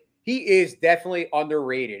right. Like he is definitely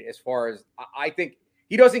underrated as far as I think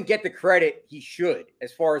he doesn't get the credit he should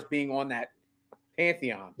as far as being on that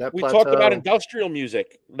pantheon. We talked about industrial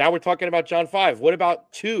music. Now we're talking about John 5. What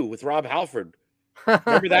about 2 with Rob Halford?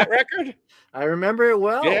 Remember that record? I remember it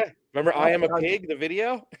well. Yeah. Remember I Am a Pig, the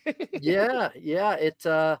video? Yeah. It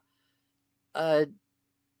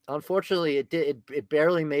unfortunately it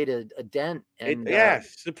barely made a dent. And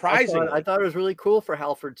surprising. I thought it was really cool for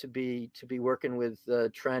Halford to be working with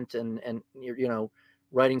Trent and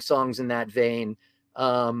writing songs in that vein.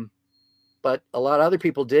 But a lot of other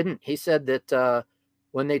people didn't. He said that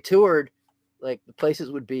when they toured, like the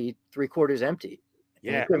places would be 3/4 empty.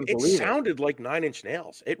 Yeah, it sounded like 9 Inch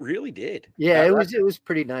Nails. It really did. Yeah, it was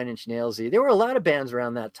pretty 9 Inch Nailsy. There were a lot of bands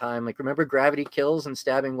around that time. Like remember Gravity Kills and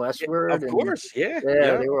Stabbing Westward? Of course, yeah.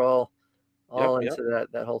 They were all into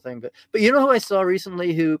that whole thing. But you know who I saw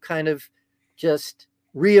recently who kind of just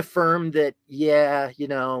reaffirmed that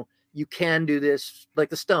you can do this, like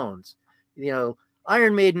the Stones.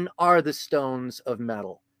 Iron Maiden are the Stones of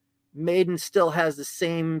metal. Maiden still has the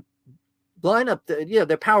same lineup,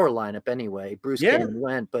 their power lineup anyway. Bruce came and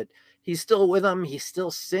went, but he's still with them. He still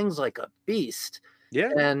sings like a beast. Yeah.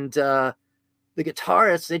 And the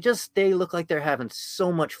guitarists, they look like they're having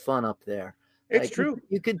so much fun up there. It's true.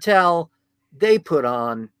 You could tell they put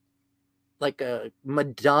on like a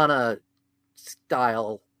Madonna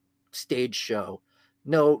style stage show.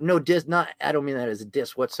 No diss. I don't mean that as a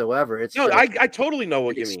diss whatsoever. It's I totally know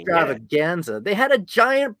what you mean. Extravaganza. They had a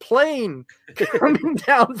giant plane coming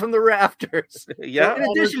down from the rafters. Yeah. In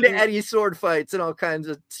addition to Eddie's sword fights and all kinds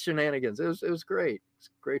of shenanigans, it was great. It's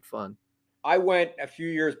great fun. I went a few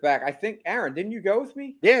years back. I think Aaron, didn't you go with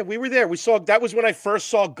me? Yeah, we were there. That was when I first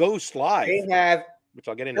saw Ghost live. They have, which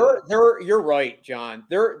I'll get into. You're right, John.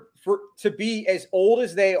 To be as old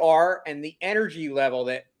as they are and the energy level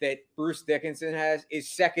that Bruce Dickinson has is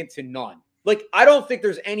second to none. Like, I don't think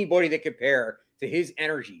there's anybody that compare to his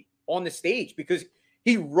energy on the stage because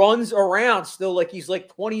he runs around still like he's like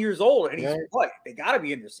 20 years old. And he's they got to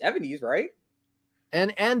be in their 70s, right?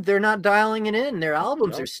 And they're not dialing it in. Their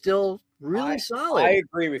albums are still really solid. I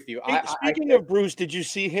agree with you. Speaking of Bruce, did you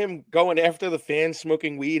see him going after the fans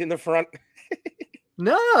smoking weed in the front?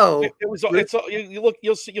 No, you'll find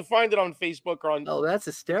it on Facebook or on. Oh, that's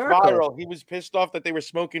hysterical. Viral. He was pissed off that they were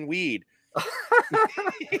smoking weed.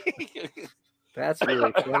 That's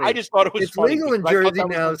really funny. I just thought it was. It's legal in Jersey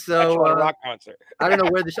now, so rock concert. I don't know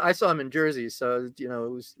where I saw him in Jersey, so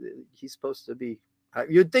he's supposed to be.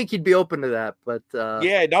 You'd think he'd be open to that, but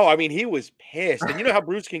he was pissed, and you know how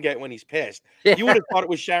Bruce can get when he's pissed. Yeah. You would have thought it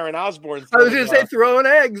was Sharon Osbourne. I was going to say throwing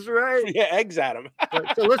eggs, right? Yeah, eggs at him.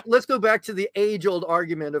 So let's go back to the age-old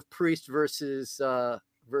argument of Priest versus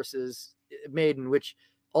Maiden, which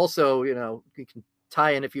also you can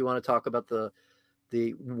tie in if you want to talk about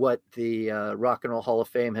what the Rock and Roll Hall of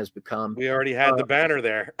Fame has become. We already had the banner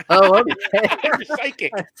there. Oh, okay. You're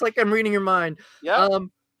psychic. It's like I'm reading your mind. Yeah.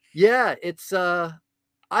 Yeah, it's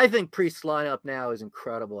I think Priest's lineup now is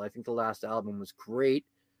incredible. I think the last album was great,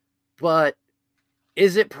 but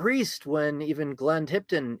is it Priest when even Glenn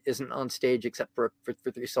Tipton isn't on stage except for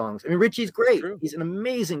 3 songs? I mean, Richie's great. He's an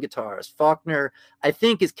amazing guitarist. Faulkner, I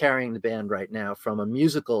think, is carrying the band right now from a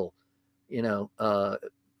musical,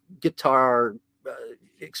 guitar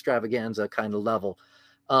extravaganza kind of level.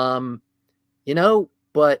 But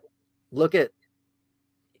look at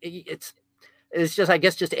it's just, I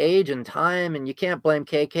guess, just age and time, and you can't blame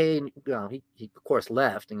KK. He of course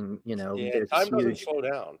left, and time doesn't slow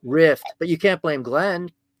down. Rift, but you can't blame Glenn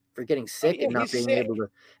for getting sick and not being able to.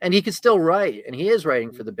 And he could still write, and he is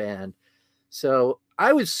writing for the band. So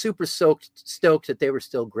I was super stoked that they were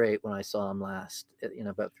still great when I saw them last,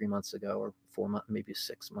 about 3 months ago or 4 months, maybe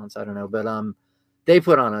 6 months. I don't know. But they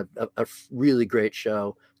put on a really great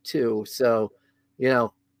show too. So, I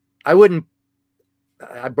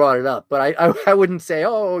brought it up, but I wouldn't say,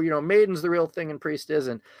 oh, Maiden's the real thing and Priest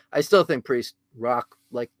isn't. I still think Priest rock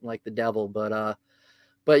like the devil, but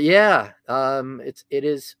yeah, it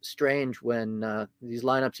is strange when these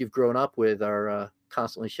lineups you've grown up with are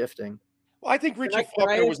constantly shifting. Well, I think Richie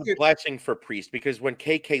Faulkner was a blessing for Priest because when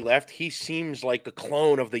KK left, he seems like the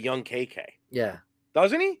clone of the young KK. Yeah,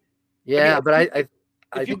 doesn't he? Yeah, but I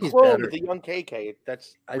think he's better. The young KK,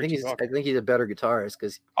 I think he's a better guitarist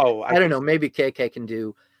because I don't know, maybe KK can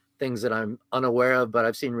do things that I'm unaware of, but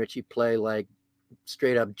I've seen Richie play like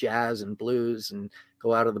straight up jazz and blues and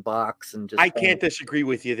go out of the box and just. I can't disagree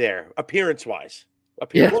with you there, appearance wise.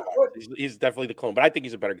 He's definitely the clone, but I think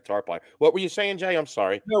he's a better guitar player. What were you saying, Jay? I'm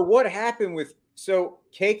sorry. No, what happened with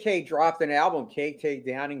KK dropped an album, KK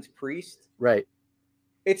Downing's Priest. Right.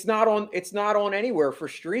 It's not on anywhere for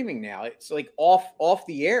streaming now. It's like off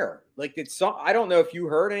the air. Like I don't know if you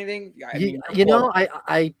heard anything.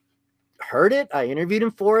 I heard it. I interviewed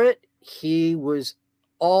him for it. He was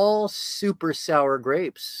all super sour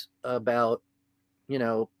grapes about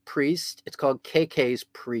Priest. It's called KK's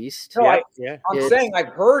Priest. No, I'm saying I've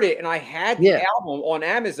heard it and I had the album on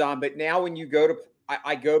Amazon, but now when you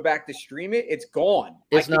I go back to stream it, it's gone.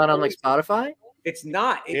 It's not on like Spotify? It's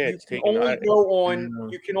not. You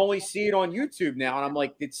can only see it on YouTube now. And I'm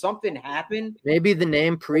like, did something happen? Maybe the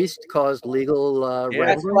name Priest caused legal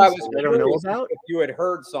that's what I don't know about. If you had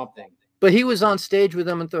heard something. But he was on stage with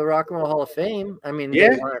them at the Rock and Roll Hall of Fame. I mean, they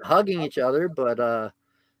weren't hugging each other, but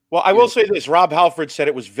well, I will say this. Rob Halford said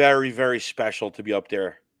it was very, very special to be up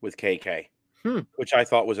there with KK, which I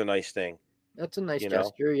thought was a nice thing. That's a nice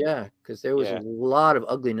gesture, yeah, because there was a lot of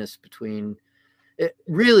ugliness between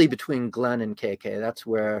Glenn and KK. That's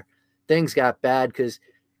where things got bad because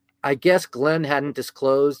I guess Glenn hadn't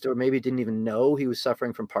disclosed or maybe didn't even know he was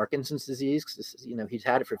suffering from Parkinson's disease because he's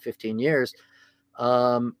had it for 15 years.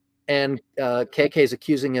 And KK is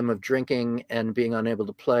accusing him of drinking and being unable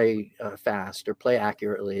to play fast or play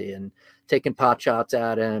accurately and taking pot shots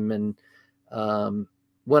at him. And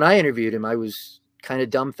when I interviewed him, I was kind of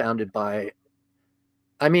dumbfounded by.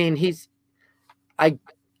 I mean,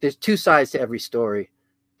 there's two sides to every story,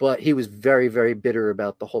 but he was very, very bitter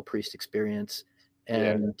about the whole Priest experience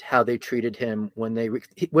and how they treated him when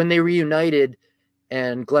they reunited.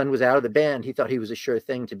 And Glenn was out of the band. He thought he was a sure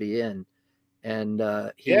thing to be in. And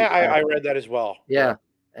I read that as well. Yeah,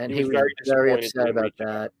 and he was very upset about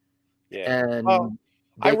that. Yeah, and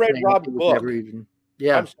I read Rob's book.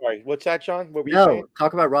 Yeah, I'm sorry. What's that, John? What were you saying?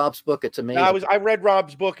 Talk about Rob's book. It's amazing. I read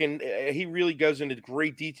Rob's book, and he really goes into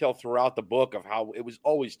great detail throughout the book of how it was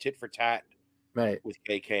always tit for tat, right, with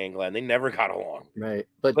KK and Glenn. They never got along, right?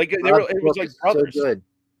 But like it was like brothers. So good.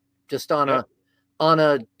 Just on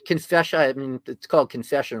a confession. I mean, it's called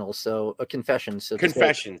confessional. So a confession. So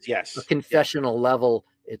confessions, yes. A confessional level.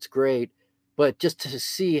 It's great. But just to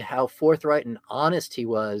see how forthright and honest he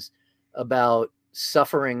was about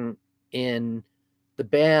suffering in the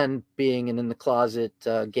band, being an in the closet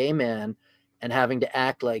gay man and having to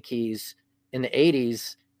act like he's in the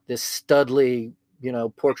 80s, this studly,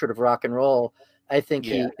 portrait of rock and roll. I think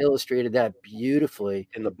he illustrated that beautifully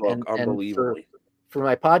in the book. Unbelievably. For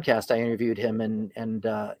my podcast, I interviewed him and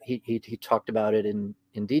he talked about it in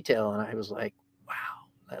detail, and I was like, wow,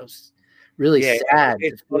 that was really sad.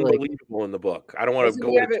 It's unbelievable in the book. I don't want to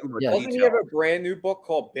go into too much detail. Doesn't he have a brand new book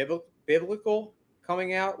called Biblical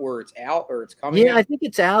coming out, or it's out, or it's coming out? Yeah, I think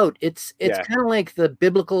it's out. It's kind of like the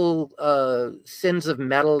biblical sins of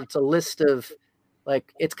metal. It's a list of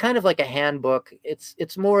it's kind of like a handbook.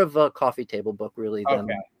 It's more of a coffee table book really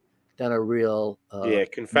than a real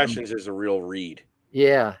Confessions is a real read.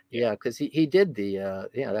 Yeah, because he did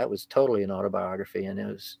that was totally an autobiography, and it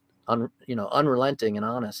was unrelenting and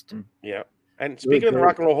honest. And and speaking of the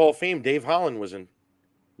Rock and Roll Hall of Fame, Dave Holland was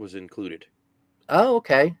included. Oh,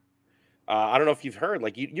 okay. I don't know if you've heard,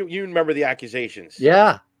 like you remember the accusations.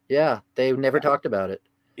 Yeah, they've never talked about it.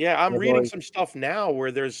 Yeah, I'm reading some stuff now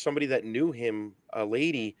where there's somebody that knew him, a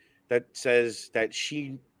lady that says that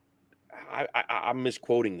I'm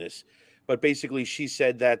misquoting this, but basically she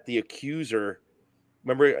said that the accuser.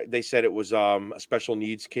 Remember, they said it was a special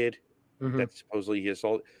needs kid that supposedly he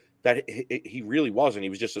assaulted. That he really wasn't. He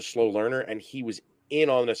was just a slow learner, and he was in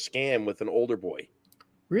on a scam with an older boy.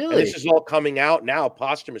 Really? And this is all coming out now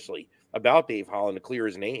posthumously about Dave Holland to clear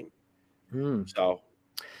his name. So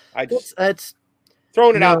I just that's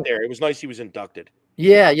throwing it out there. It was nice he was inducted.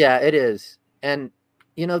 Yeah, it is. And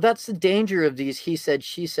that's the danger of these he said,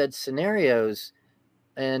 she said scenarios.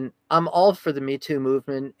 And I'm all for the Me Too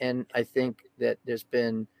movement, and I think that there's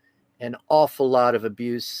been an awful lot of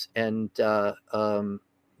abuse, and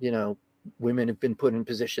women have been put in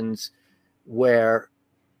positions where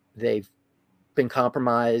they've been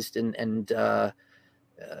compromised and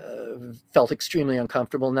felt extremely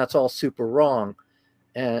uncomfortable, and that's all super wrong.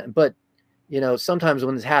 But sometimes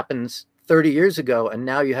when this happens 30 years ago, and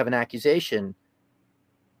now you have an accusation,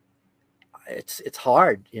 it's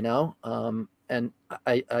hard, and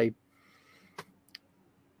I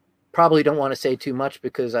probably don't want to say too much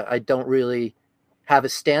because I don't really have a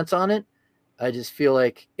stance on it. I just feel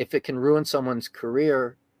like if it can ruin someone's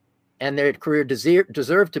career and their career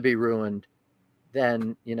deserve to be ruined,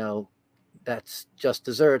 then, that's just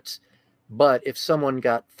desserts. But if someone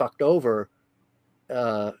got fucked over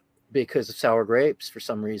because of sour grapes for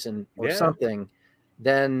some reason or something,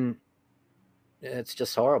 then it's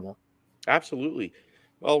just horrible. Absolutely.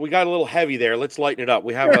 Well, we got a little heavy there. Let's lighten it up.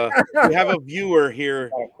 We have a viewer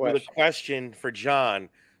here with a question for John.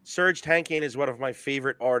 Serge Tankian is one of my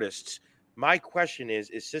favorite artists. My question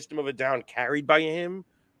is System of a Down carried by him,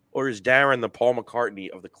 or is Darren the Paul McCartney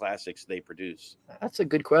of the classics they produce? That's a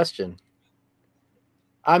good question.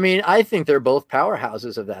 I mean, I think they're both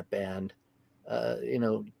powerhouses of that band.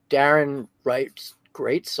 Darren writes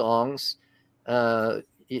great songs.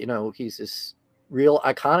 He's this real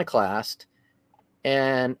iconoclast.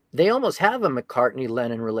 And they almost have a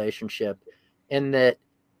McCartney-Lennon relationship in that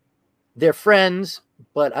they're friends,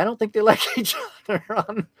 but I don't think they like each other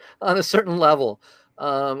on a certain level,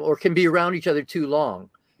 or can be around each other too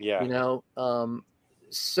long. Yeah.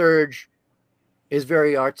 Serge is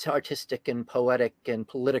very artistic and poetic and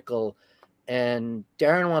political, and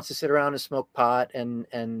Darren wants to sit around and smoke pot and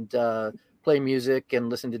play music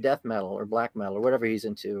and listen to death metal or black metal or whatever he's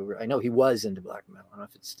into. I know he was into black metal. I don't know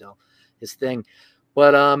if it's still his thing,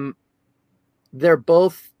 but they're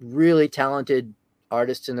both really talented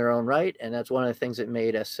artists in their own right, and that's one of the things that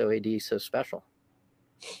made SOAD so special.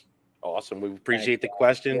 Awesome. We appreciate the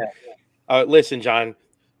question. Yeah. Listen, John,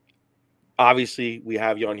 obviously we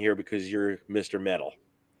have you on here because you're Mr. Metal,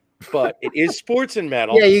 but it is sports and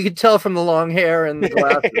metal. Yeah, you could tell from the long hair and the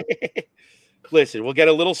glasses. Listen, we'll get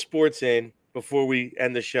a little sports in before we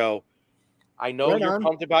end the show. I know you're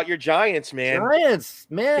pumped about your Giants, man. Giants,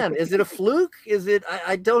 man. Is it a fluke? Is it?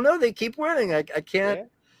 I don't know. They keep winning. I can't. Yeah.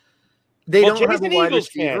 They don't have a wide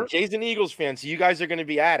receiver. Jay's an Eagles fan, so you guys are going to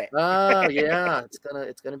be at it. Oh, yeah.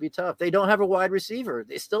 It's gonna be tough. They don't have a wide receiver.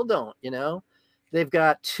 They still don't. They've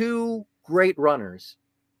got two great runners.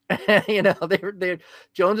 They're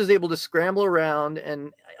Jones is able to scramble around,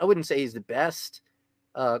 and I wouldn't say he's the best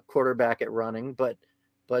quarterback at running, but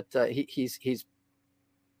he's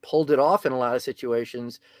pulled it off in a lot of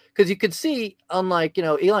situations, because you could see, unlike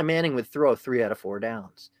Eli Manning would throw 3 out of 4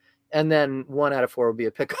 downs, and then 1 out of 4 would be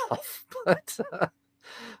a pickoff. But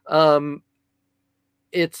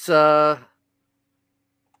it's all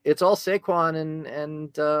Saquon,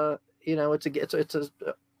 and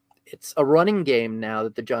it's a running game now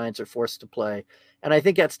that the Giants are forced to play, and I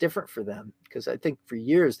think that's different for them, because I think for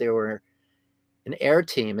years they were an air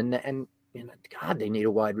team, and God, they need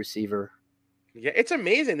a wide receiver. Yeah, it's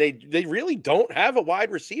amazing. They really don't have a wide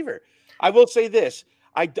receiver. I will say this.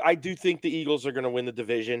 I do think the Eagles are going to win the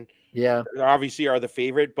division. Yeah. They obviously are the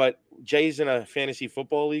favorite, but Jay's in a fantasy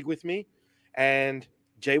football league with me, and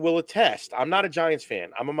Jay will attest. I'm not a Giants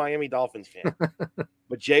fan. I'm a Miami Dolphins fan.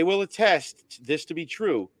 But Jay will attest this to be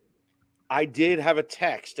true. I did have a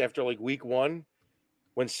text after week 1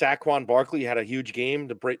 when Saquon Barkley had a huge game.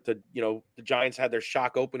 The Giants had their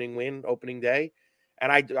shock opening day.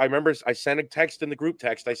 And I remember I sent a text in the group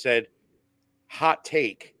text. I said, hot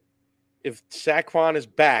take. If Saquon is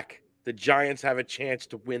back, the Giants have a chance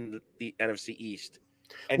to win the NFC East.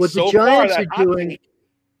 And what the Giants are doing,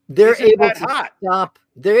 they're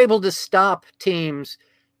able to stop teams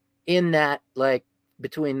in that,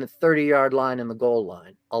 between the 30-yard line and the goal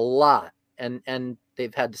line a lot. And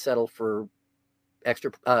they've had to settle for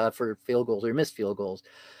extra for field goals or missed field goals.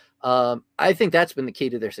 I think that's been the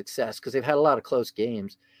key to their success, because they've had a lot of close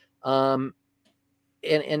games. And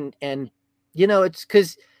it's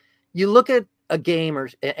because you look at a game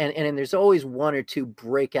and there's always 1 or 2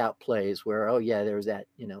 breakout plays where, oh yeah, there was that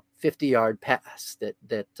 50-yard pass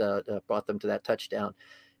that brought them to that touchdown,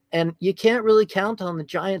 and you can't really count on the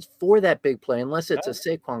Giants for that big play unless it's a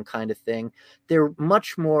Saquon kind of thing. They're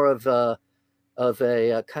much more of a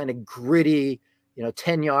kind of gritty,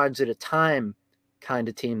 10 yards at a time kind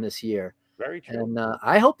of team this year. Very true. And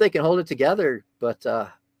I hope they can hold it together. But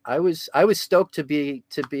I was stoked to be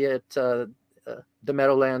at the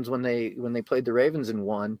Meadowlands when they played the Ravens and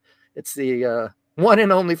won. It's the One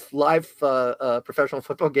and only live professional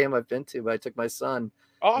football game I've been to, but I took my son.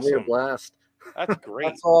 Awesome. We had a blast. That's great.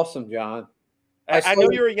 That's awesome, John. I know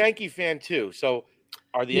you're a Yankee fan too. So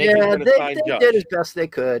are the Yankees going to sign Judge? They did as best they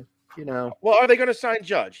could, you know. Well, are they going to sign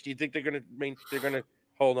Judge? Do you think they're going to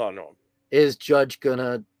hold on to him? Is Judge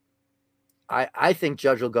gonna? I think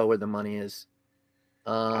Judge will go where the money is.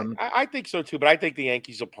 I think so too, but I think the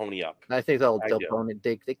Yankees will pony up. I think they'll pony.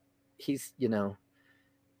 He's, you know,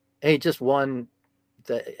 he just won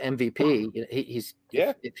the MVP. He's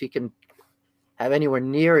if he can have anywhere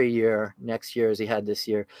near a year next year as he had this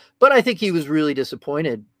year. But I think he was really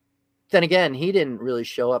disappointed. Then again, he didn't really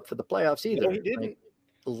show up for the playoffs either. No, he didn't. Like,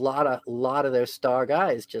 a lot of their star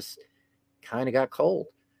guys just kind of got cold.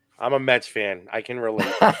 I'm a Mets fan. I can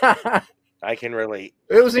relate. I can relate.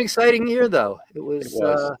 It was an exciting year, though. It was.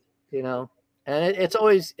 You know, and it's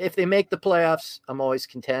always, if they make the playoffs, I'm always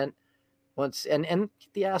content. Once and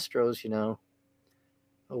the Astros, you know,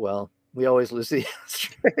 oh well, we always lose the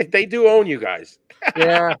Astros. They do own you guys.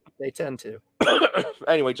 Yeah, they tend to.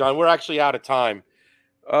 Anyway, John, we're actually out of time.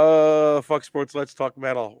 Fuck sports. Let's talk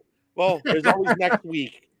metal. Well, there's always next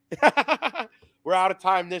week. We're out of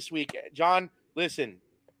time this week. John, listen,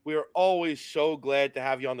 we are always so glad to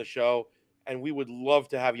have you on the show, and we would love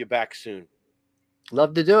to have you back soon.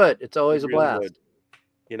 Love to do it. It's always a blast. Would.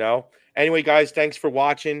 You know? Anyway, guys, thanks for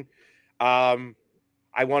watching.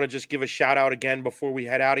 I want to just give a shout out again before we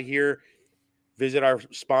head out of here. Visit our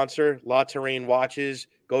sponsor, La Terrain Watches.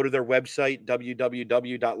 Go to their website,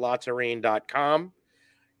 www.laterrain.com.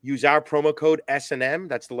 Use our promo code SNM.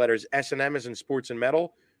 That's the letters SNM as in Sports and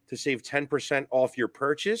Metal to save 10% off your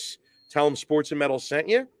purchase. Tell them Sports and Metal sent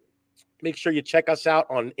you. Make sure you check us out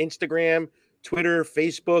on Instagram, Twitter,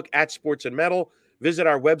 Facebook at Sports and Metal. Visit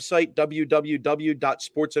our website,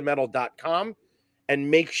 www.sportsandmetal.com. And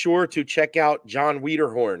make sure to check out John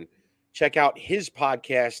Wiederhorn. Check out his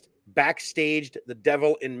podcast, Backstaged, The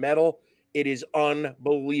Devil in Metal. It is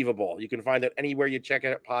unbelievable. You can find it anywhere you check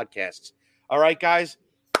out podcasts. All right, guys.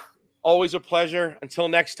 Always a pleasure. Until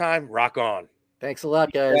next time, rock on. Thanks a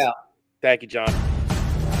lot, guys. Yeah. Thank you, John.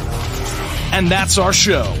 And that's our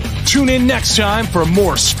show. Tune in next time for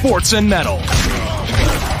more Sports and Metal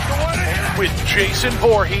with Jason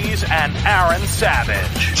Voorhees and Aaron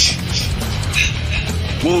Savage.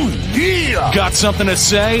 Woo, yeah! Got something to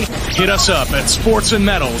say? Hit us up at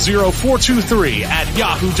sportsandmetal0423 at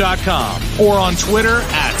yahoo.com or on Twitter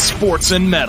at sportsandmetal.